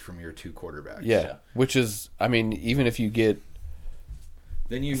week from your 2 quarterbacks. Yeah. Which is, I mean, even if you get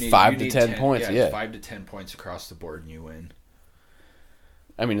Then you need 5 you to need 10 points, yeah. 5 to 10 points across the board, and you win.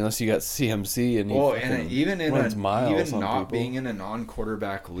 I mean, unless you got CMC and he Well, fucking and even in runs miles even on not people. being in a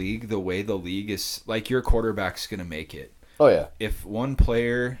non-quarterback league, the way the league is, like, your quarterback's gonna make it. Oh yeah. If one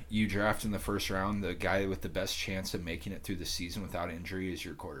player you draft in the first round, the guy with the best chance of making it through the season without injury is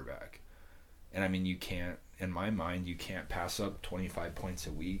your quarterback. And I mean, you can't, in my mind, you can't pass up 25 points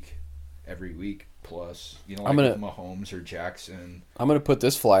a week, every week plus. You know, like with Mahomes or Jackson. I'm gonna put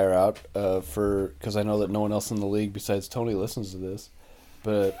this flyer out because I know that no one else in the league besides Tony listens to this,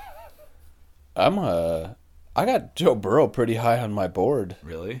 but I got Joe Burrow pretty high on my board.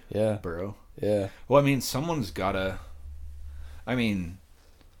 Really? Yeah. Burrow? Yeah. Well, I mean, someone's gotta. I mean,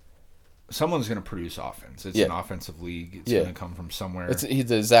 someone's going to produce offense. It's an offensive league. It's going to come from somewhere.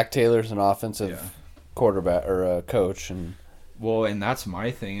 The Zach Taylor's an offensive quarterback or coach, and well, and that's my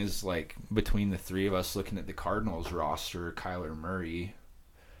thing is, like, between the three of us looking at the Cardinals roster, Kyler Murray.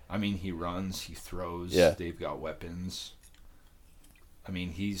 I mean, he runs, he throws. Yeah. They've got weapons. I mean,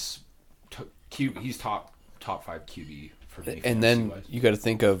 he's top 5 QB for me. and then fantasy-wise. you got to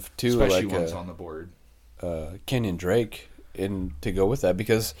think of too, especially like ones on the board. Kenyon Drake, to go with that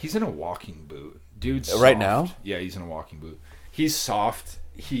because He's in a walking boot. Dude's Right soft. now? Yeah, he's in a walking boot. He's soft.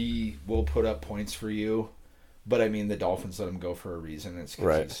 He will put up points for you. But, I mean, the Dolphins let him go for a reason. It's because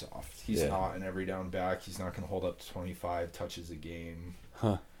Right. he's soft. He's not an every down back. He's not going to hold up to 25 touches a game.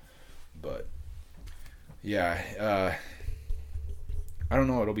 Huh. But, yeah. I don't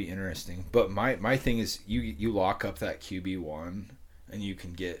know. It'll be interesting. But my thing is you lock up that QB1 and you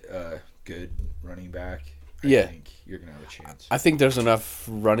can get a good running back. I think you're going to have a chance. I think there's enough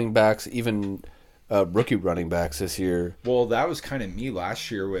running backs, even rookie running backs this year. Well, that was kind of me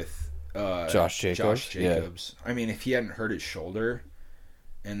last year with Josh Jacobs. Yeah. I mean, if he hadn't hurt his shoulder,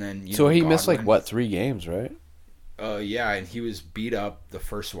 and then So he missed 3 games, right? Yeah, and he was beat up the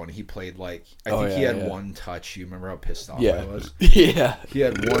first one. He played like he yeah, had yeah. 1 touch. You remember how pissed off Yeah. I was? Yeah. He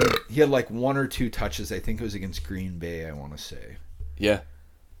had like 1 or 2 touches. I think it was against Green Bay. I want to say, Yeah.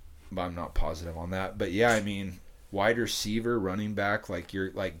 but I'm not positive on that. But yeah, I mean, wide receiver, running back, like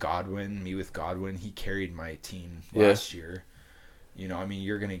Godwin. Me with Godwin, he carried my team last year. You know, I mean,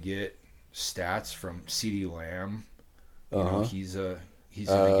 you're gonna get stats from CeeDee Lamb. You know, he's gonna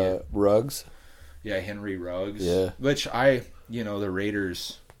get Ruggs. Yeah, Henry Ruggs. Yeah. Which the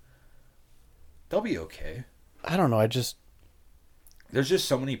Raiders, they'll be okay. I don't know. There's just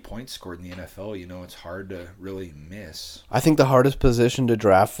so many points scored in the NFL. You know, it's hard to really miss I think the hardest position to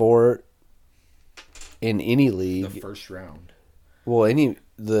draft for in any league. the first round. Well,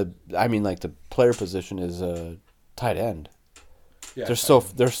 the player position is tight end. Yeah, There's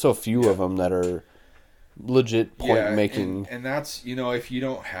so few of them that are legit point making. and that's if you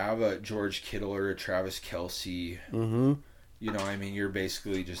don't have a George Kittle or a Travis Kelce, I mean, you're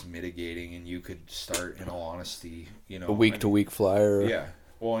basically just mitigating, and you could start, in all honesty, A week-to-week flyer. Yeah.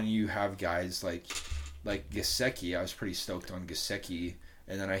 Well, and you have guys like Gesicki. I was pretty stoked on Gesicki,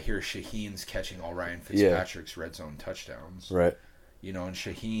 and then I hear Shaheen's catching all Ryan Fitzpatrick's red zone touchdowns. Right. And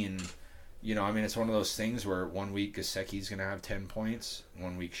Shaheen, I mean, it's one of those things where 1 week Gesicki's going to have 10 points,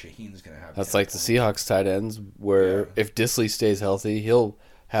 1 week Shaheen's going to have That's 10 like points. the Seahawks tight ends, where if Disley stays healthy, he'll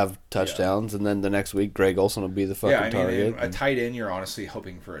have touchdowns, and then the next week Greg Olsen will be the fucking target. A tight end, you're honestly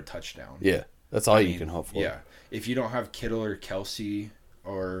hoping for a touchdown. Yeah, that's all you can hope for. Yeah. If you don't have Kittle or Kelsey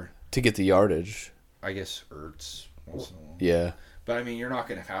or to get the yardage. I guess Ertz once in a while. Yeah. But I mean, you're not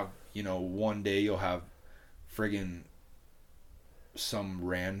going to have, one day you'll have friggin' some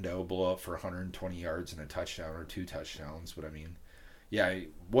rando blow up for 120 yards and a touchdown or 2 touchdowns. But I mean, yeah,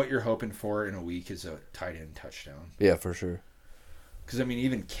 what you're hoping for in a week is a tight end touchdown. Yeah, for sure. Because I mean,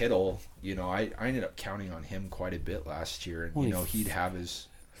 even Kittle, I ended up counting on him quite a bit last year, and he'd have his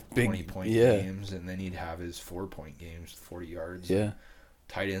 20-point games, and then he'd have his 4-point games, 40 yards. Yeah.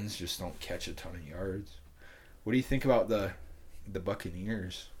 Tight ends just don't catch a ton of yards. What do you think about the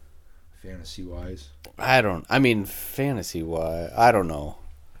Buccaneers, fantasy-wise? Fantasy-wise, I don't know.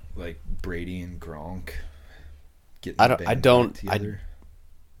 Like Brady and Gronk getting I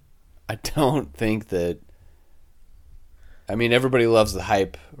don't think that. I mean, everybody loves the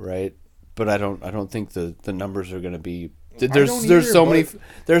hype, right? But I don't think the numbers are going to be. There's so many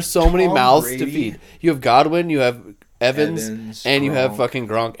mouths to feed. You have Godwin, you have Evans and you have fucking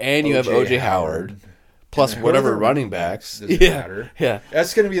Gronk, and you have OJ Howard. Plus whatever running backs. Doesn't matter. Yeah.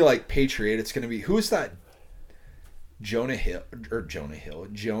 That's going to be like Patriot. It's going to be, who's that? Jonah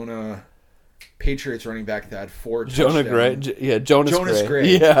Patriots running back that had 4 touchdowns. Jonas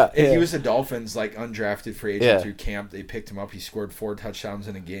Gray. Yeah. And he was a Dolphins undrafted free agent through camp. They picked him up. He scored 4 touchdowns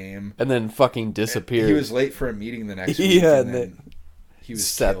in a game. And then fucking disappeared. He was late for a meeting the next week. Yeah, and then he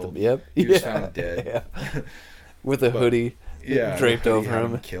was killed. He was found dead. Yeah. With a hoodie draped over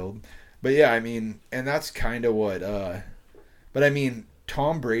him. Killed. But yeah, I mean, and that's kind of what but I mean,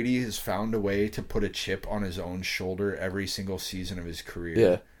 Tom Brady has found a way to put a chip on his own shoulder every single season of his career.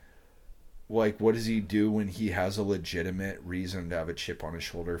 Yeah. Like, what does he do when he has a legitimate reason to have a chip on his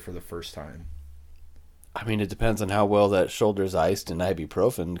shoulder for the first time? I mean, it depends on how well that shoulder's iced in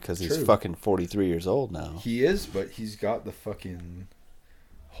ibuprofen, because he's fucking 43 years old now. He is, but he's got the fucking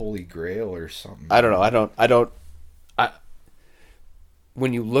Holy Grail or something. I don't know.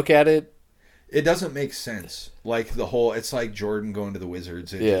 When you look at it, it doesn't make sense. Like it's like Jordan going to the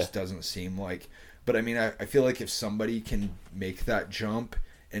Wizards. It just doesn't seem like. But I mean, I feel like if somebody can make that jump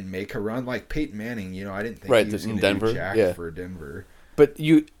and make a run, like Peyton Manning, I didn't think he was going to do jack for Denver. But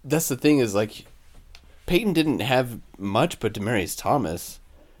that's the thing is, like, Peyton didn't have much but Demaryius Thomas.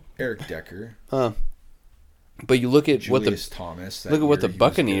 Eric Decker. But you look at Julius Thomas. Look at what the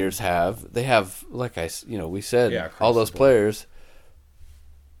Buccaneers have. They have, like we said, all those players.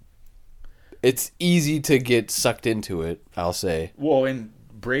 It's easy to get sucked into it, I'll say. Well, and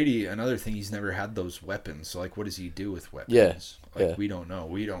Brady, another thing, he's never had those weapons. So, like, what does he do with weapons? Yeah. We don't know.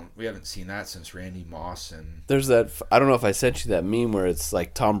 We haven't seen that since Randy Moss and. There's that. I don't know if I sent you that meme where it's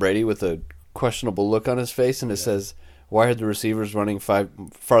like Tom Brady with a questionable look on his face, and it says, "Why are the receivers running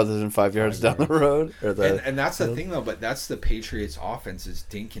farther than 5 yards down the road?" And that's the thing, though. But that's the Patriots' offense is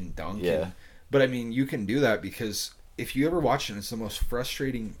dink and dunk. Yeah. But I mean, you can do that because if you ever watch it, it's the most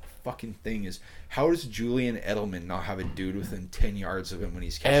frustrating fucking thing is how does Julian Edelman not have a dude within 10 yards of him when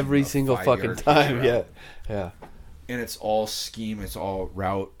he's catching every single fucking time? Yeah. And it's all scheme, it's all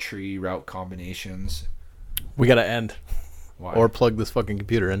route combinations. We gotta end. Why? Or plug this fucking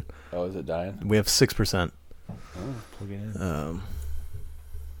computer in. Oh, is it dying? We have 6%. Oh, plug it in.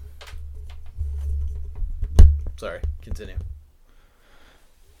 Sorry, continue.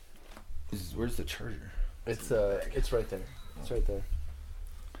 Where's the charger? It's right there. It's right there.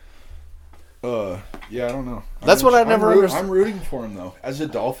 Yeah, I don't know. That's what I never understood. I'm rooting for him though. As a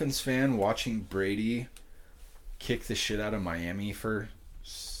Dolphins fan, watching Brady kick the shit out of Miami for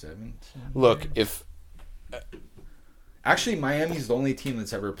 17. Look, if actually Miami's the only team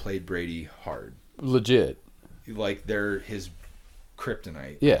that's ever played Brady hard. Legit. Like they're his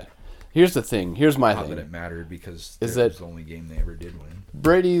kryptonite. Yeah. Here's the thing. Here's my thing. Not that it mattered because it was the only game they ever did win.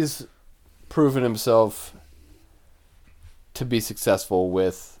 Brady's proven himself to be successful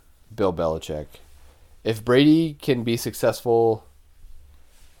with Bill Belichick. If Brady can be successful...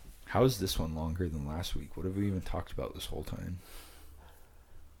 How is this one longer than last week? What have we even talked about this whole time?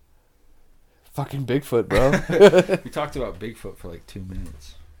 Fucking Bigfoot, bro. We talked about Bigfoot for like 2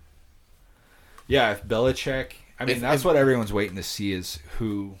 minutes. Yeah, if Belichick... I mean, that's what everyone's waiting to see is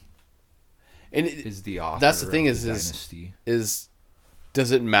who is the author. That's the thing of the dynasty.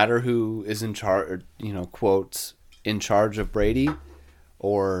 Does it matter who is in charge, quotes, in charge of Brady?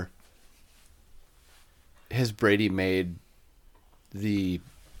 Or has Brady made the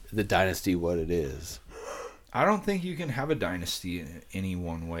dynasty what it is? I don't think you can have a dynasty in any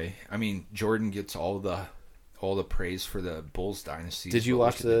one way. I mean, Jordan gets all the praise for the Bulls dynasty. Did you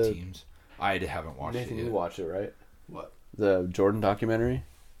watch the teams? I haven't watched Nathan, it yet. you watched it, right? What? The Jordan documentary?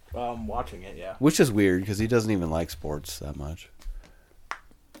 I'm watching it, yeah. Which is weird because he doesn't even like sports that much.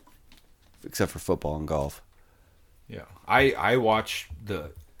 Except for football and golf. Yeah. I watched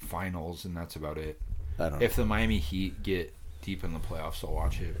the finals, and that's about it. I don't know. If the Miami Heat get deep in the playoffs, I'll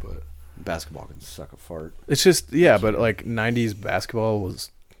watch it. But Basketball can suck a fart. It's just but like 90s basketball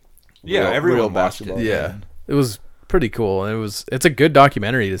was everyone watched basketball. it. Yeah, it was pretty cool, and it's a good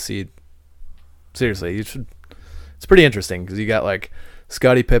documentary to see. Seriously, you should. It's pretty interesting because you got like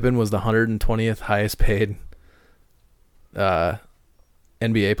Scottie Pippen was the 120th highest paid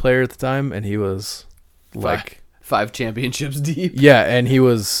NBA player at the time, and he was like 5 championships deep. yeah, and he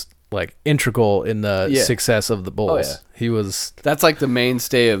was like integral in the Yeah. success of the Bulls. yeah. He was. That's like the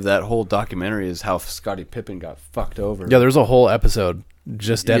mainstay of that whole documentary is how Scottie Pippen got fucked over. Yeah, there's a whole episode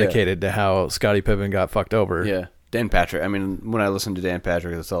just Yeah. dedicated to how Scottie Pippen got fucked over. Yeah. Dan Patrick. I mean, when I listen to Dan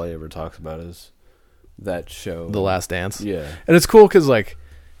Patrick, that's all he ever talks about is that show. The Last Dance. Yeah. And it's cool because, like,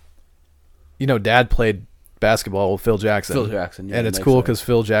 Dad played basketball with Phil Jackson. Phil Jackson, yeah, and that it's makes cool sense. because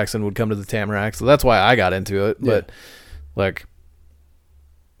Phil Jackson would come to the Tamarack, so that's why I got into it. Yeah. But, like,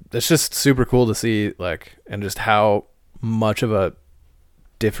 it's just super cool to see, like, and just how much of a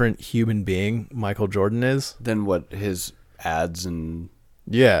different human being Michael Jordan is. Then what his ads and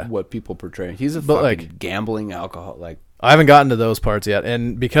Yeah. what people portray. He's a But, fucking like- gambling alcohol. Like, I haven't gotten to those parts yet.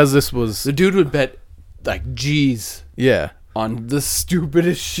 And because this was, the dude would bet, like, G's yeah. on the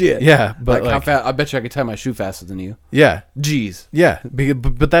stupidest shit. Yeah. But, Like, how like, fast? I bet you I could tie my shoe faster than you. yeah. G's. Yeah,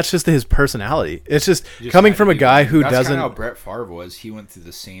 but that's just his personality. It's just Just coming had from to a be guy winning. who That's doesn't. kinda how Brett Favre was. He went through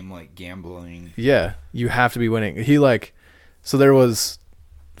the same like gambling. Yeah, you have to be winning. He like, so there was,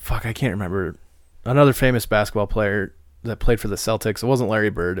 I can't remember, another famous basketball player that played for the Celtics. It wasn't Larry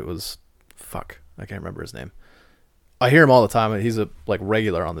Bird. It was, I can't remember his name. I hear him all the time. He's a like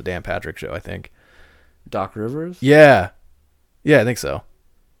regular on the Dan Patrick show, I think. Doc Rivers? Yeah, I think so.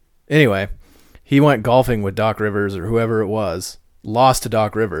 Anyway, he went golfing with Doc Rivers or whoever it was, lost to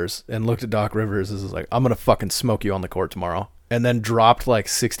Doc Rivers, and looked at Doc Rivers as like, I'm going to fucking smoke you on the court tomorrow. And then dropped like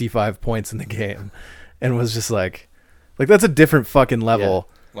 65 points in the game and was just like that's a different fucking level.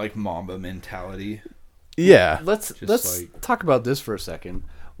 Like Mamba mentality. Yeah. Let's Just like- talk about this for a second.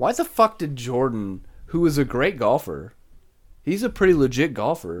 Why the fuck did Jordan, who is a great golfer, he's a pretty legit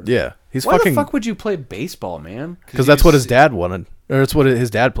golfer. Yeah. He's Why fucking, the fuck would you play baseball, man? because that's what his dad wanted. Or it's what his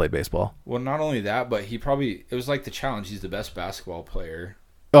dad played baseball. Well, not only that, but it was like the challenge. He's the best basketball player.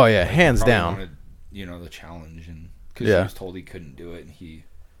 Oh yeah, hands Probably down. wanted, the challenge, and because Yeah. he was told he couldn't do it, and he.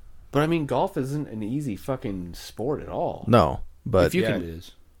 But I mean, golf isn't an easy fucking sport at all. No, but If you Yeah, can- it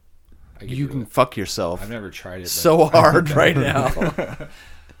is. I You do can it. fuck yourself I've never tried it. But so hard right now.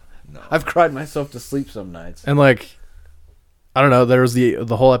 No. I've cried myself to sleep some nights. and like, I don't know. There was the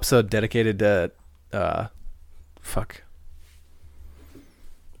whole episode dedicated to,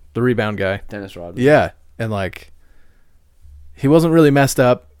 the rebound guy. Dennis Rodman. Yeah, and like, he wasn't really messed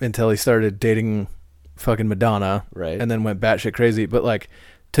up until he started dating fucking Madonna, Right. And then went batshit crazy. But like,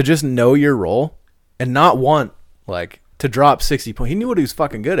 to just know your role and not want like to drop 60 points. He knew what he was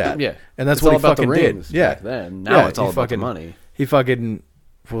fucking good at. Yeah. and that's It's what all he about the fucking did. rings Yeah, back then. Now it's all he about the fucking- money. He fucking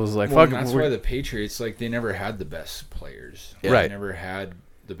was like, Well, fuck. and that's why the Patriots, like, they never had the best players. Yeah. Right. They never had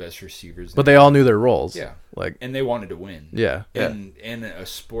the best receivers. But they all knew their roles. Yeah. like And they wanted to win. yeah, And in a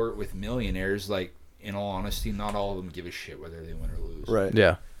sport with millionaires, like, in all honesty, not all of them give a shit whether they win or lose. Right.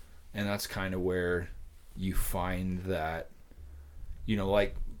 yeah, And that's kind of where you find that,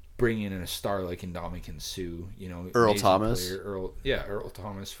 like bringing in a star like Ndamukong Suh, Earl amazing Thomas. player, Earl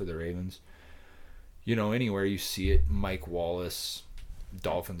Thomas for the Ravens. Anywhere you see it, Mike Wallace,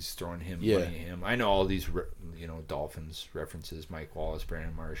 Dolphins throwing him money at him. I know all these, Dolphins references: Mike Wallace,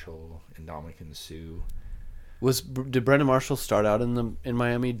 Brandon Marshall, Ndamukong Suh. Did Brandon Marshall start out in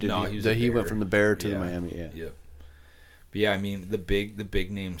Miami? No, he was a he went Bear. from the Bear to the Yeah. Miami. Yeah. Yep. But yeah, I mean, the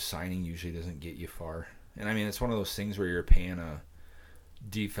big name signing usually doesn't get you far. And I mean, it's one of those things where you're paying a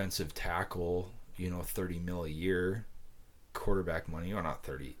defensive tackle, $30 million a year, quarterback money, or not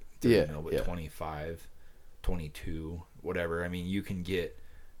 30 Yeah, mil, but yeah. 25, 22, whatever. I mean, you can get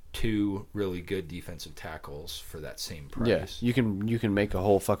 2 really good defensive tackles for that same price. Yeah. You can make a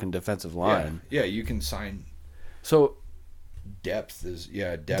whole fucking defensive line. Yeah, you can sign. So Depth is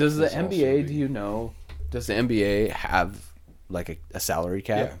depth. does the is also NBA? big. Do you know? Does the NBA have like a salary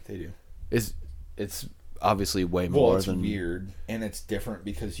cap? Yeah, they do. It's obviously way Well, more it's than weird, and it's different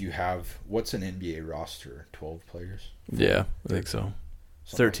because you have what's an NBA roster? 12 players, yeah, I think so.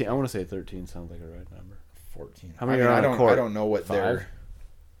 13. I want to say 13 sounds like a right number. 14. How many I are on the don't, court? I don't know what 5? they're.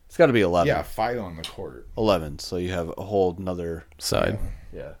 It's got to be 11. Yeah, 5 on the court. 11. So you have a whole another Side.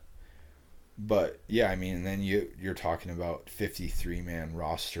 Yeah. But yeah, I mean, and then you're talking about 53-man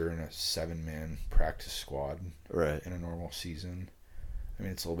roster and a 7-man practice squad Right. in a normal season. I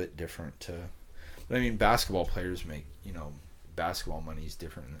mean, it's a little bit different to. But I mean, basketball players make basketball money is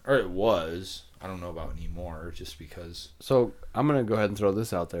different, or it was. I don't know about anymore, just because. So I'm gonna go ahead and throw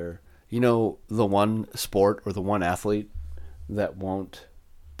this out there. You know, the one sport or the one athlete that won't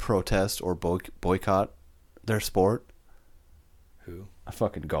protest or boycott their sport? Who? A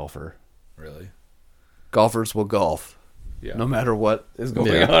fucking golfer. Really? Golfers will golf. Yeah. No matter what is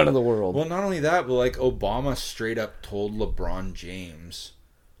going Yeah. on in the world. Well, not only that, but like Obama straight up told LeBron James,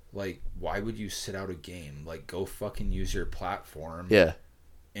 like, why would you sit out a game? Like, go fucking use your platform. Yeah.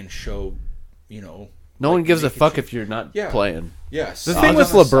 And show, you know. No like, one gives a make fuck change. if you're not Yeah. playing. Yes. The thing with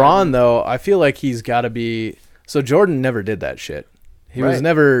LeBron, though, I feel like he's got to be. So Jordan never did that shit. He was Right.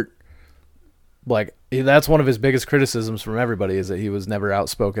 never. Like, that's one of his biggest criticisms from everybody is that he was never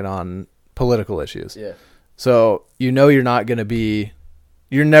outspoken on political issues. Yeah. So you know you're not going to be.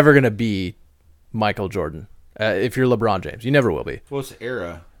 You're never going to be Michael Jordan if you're LeBron James. You never will be. Well, it's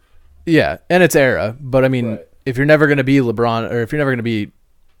era. Yeah, and it's era. But I mean, Right. if you're never going to be LeBron or if you're never going to be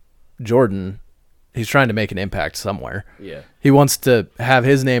Jordan, he's trying to make an impact somewhere. Yeah. He wants to have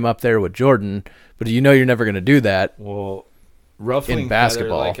his name up there with Jordan, but you know you're never going to do that. Well, ruffling In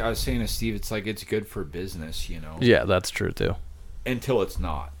basketball. feather, like I was saying to Steve, it's like it's good for business, you know. Yeah, that's true too. Until it's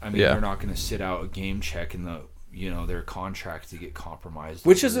not. I mean, Yeah. they're not going to sit out a game check in the, you know, their contract to get compromised.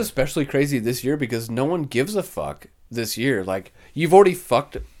 Which is over it. especially crazy this year because no one gives a fuck this year. Like, you've already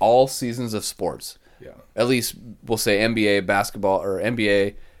fucked all seasons of sports. Yeah. At least we'll say NBA, basketball, or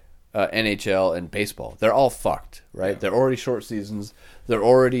NBA, NHL, and baseball. They're all fucked, right? Yeah. They're already short seasons. They're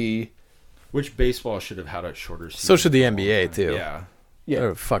already... Which baseball should have had a shorter season. So should the for a long NBA time. too. Yeah.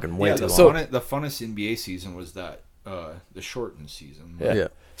 They're fucking way Yeah, too the, long. the funnest NBA season was that the shortened season. Yeah.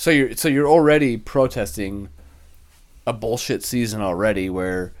 So you're already protesting a bullshit season already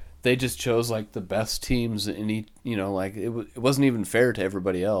where they just chose like the best teams in each, you know, like it wasn't even fair to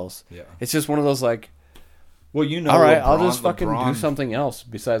everybody else. Yeah. It's just one of those like, Well, you know, all right, I'll LeBron- just fucking do LeBron- something else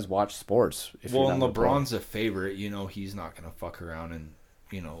besides watch sports. If Well, you're and not gonna LeBron's a favorite. You know, he's not going to fuck around and,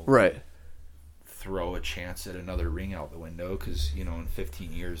 you know, play. Right. throw a chance at another ring out the window because, you know, in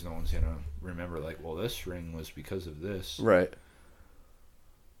 15 years, no one's going to remember, like, well, this ring was because of this. Right.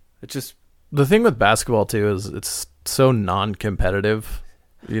 It's just The thing with basketball too is it's so non-competitive.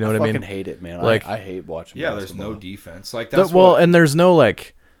 You know what I fucking mean? hate it, man. Like- I hate watching. Yeah, there's basketball. no defense. Like, The- that's well, what, and there's no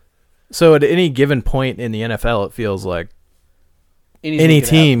like. So at any given point in the NFL, it feels like Anything any could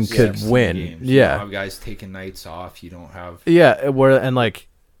team happen. could 16 win. games. You Yeah. don't have guys taking nights off. You don't have. Yeah, where and like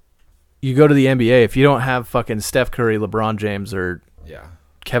you go to the NBA, if you don't have fucking Steph Curry, LeBron James, or Yeah.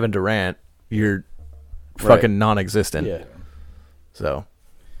 Kevin Durant, you're Right. fucking non-existent. Yeah. So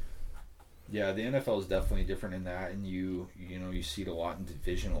Yeah, the NFL is definitely different in that, and you know you see it a lot in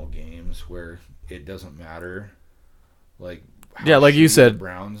divisional games where it doesn't matter, like how Yeah, like you shitty said- the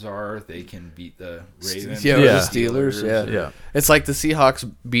Browns are, they can beat the Ravens, Yeah, or or Yeah. the Steelers. Yeah. yeah, It's like the Seahawks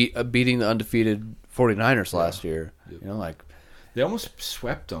beating the undefeated 49ers last year. Yep. You know, like They almost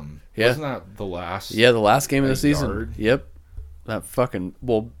swept them. Yeah. Wasn't that the last? yeah, the last game of the Like season. yard. Yep. That fucking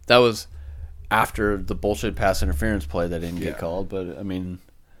that was after the bullshit pass interference play that didn't Yeah. get called, but I mean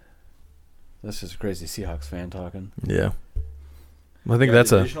that's just a crazy Seahawks fan talking. yeah. I think Yeah,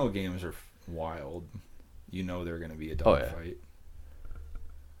 that's a divisional games are wild. You know they're going to be a Oh, yeah. dogfight.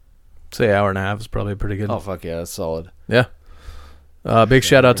 say hour and a half is probably pretty good. Oh fuck yeah, that's solid. Yeah. Big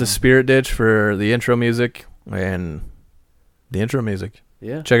shout out to Spirit Ditch for the intro music and the intro music.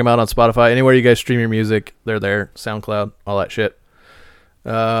 Yeah. Check them out on Spotify. Anywhere you guys stream your music, they're there. SoundCloud, all that shit.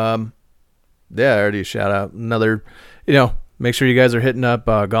 Yeah, I already shout out. Another, make sure you guys are hitting up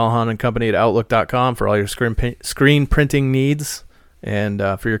Galhan and Company at Outlook.com for all your screen printing needs and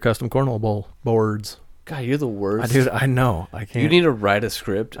for your custom cornhole boards. God, you're the worst. I know. I can't. You need to write a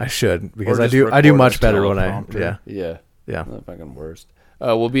script. I should because Or I just do record much a better when I teleprompter. yeah. Yeah. The fucking worst.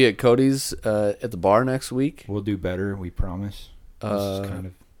 We'll be at Cody's at the bar next week. We'll do better, we promise. This is kind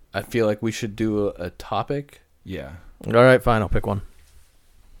of I feel like we should do a topic, yeah, All right, fine. I'll pick one.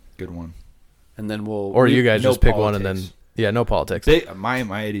 good one. and then we'll Or you guys no just pick one and then politics. no politics. My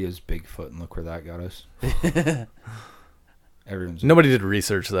idea is Bigfoot, and look where that got us. Everyone's Nobody did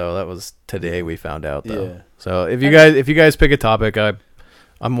research though. That was today we found out though. Yeah. So if you guys pick a topic,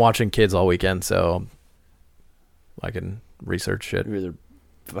 I'm watching kids all weekend, so I can research shit. You're either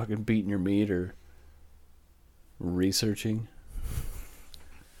fucking beating your meat or researching.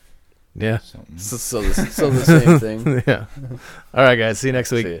 Yeah. something. So the same thing. Yeah. All right, guys. See you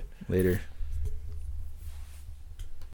next week. See ya. Later.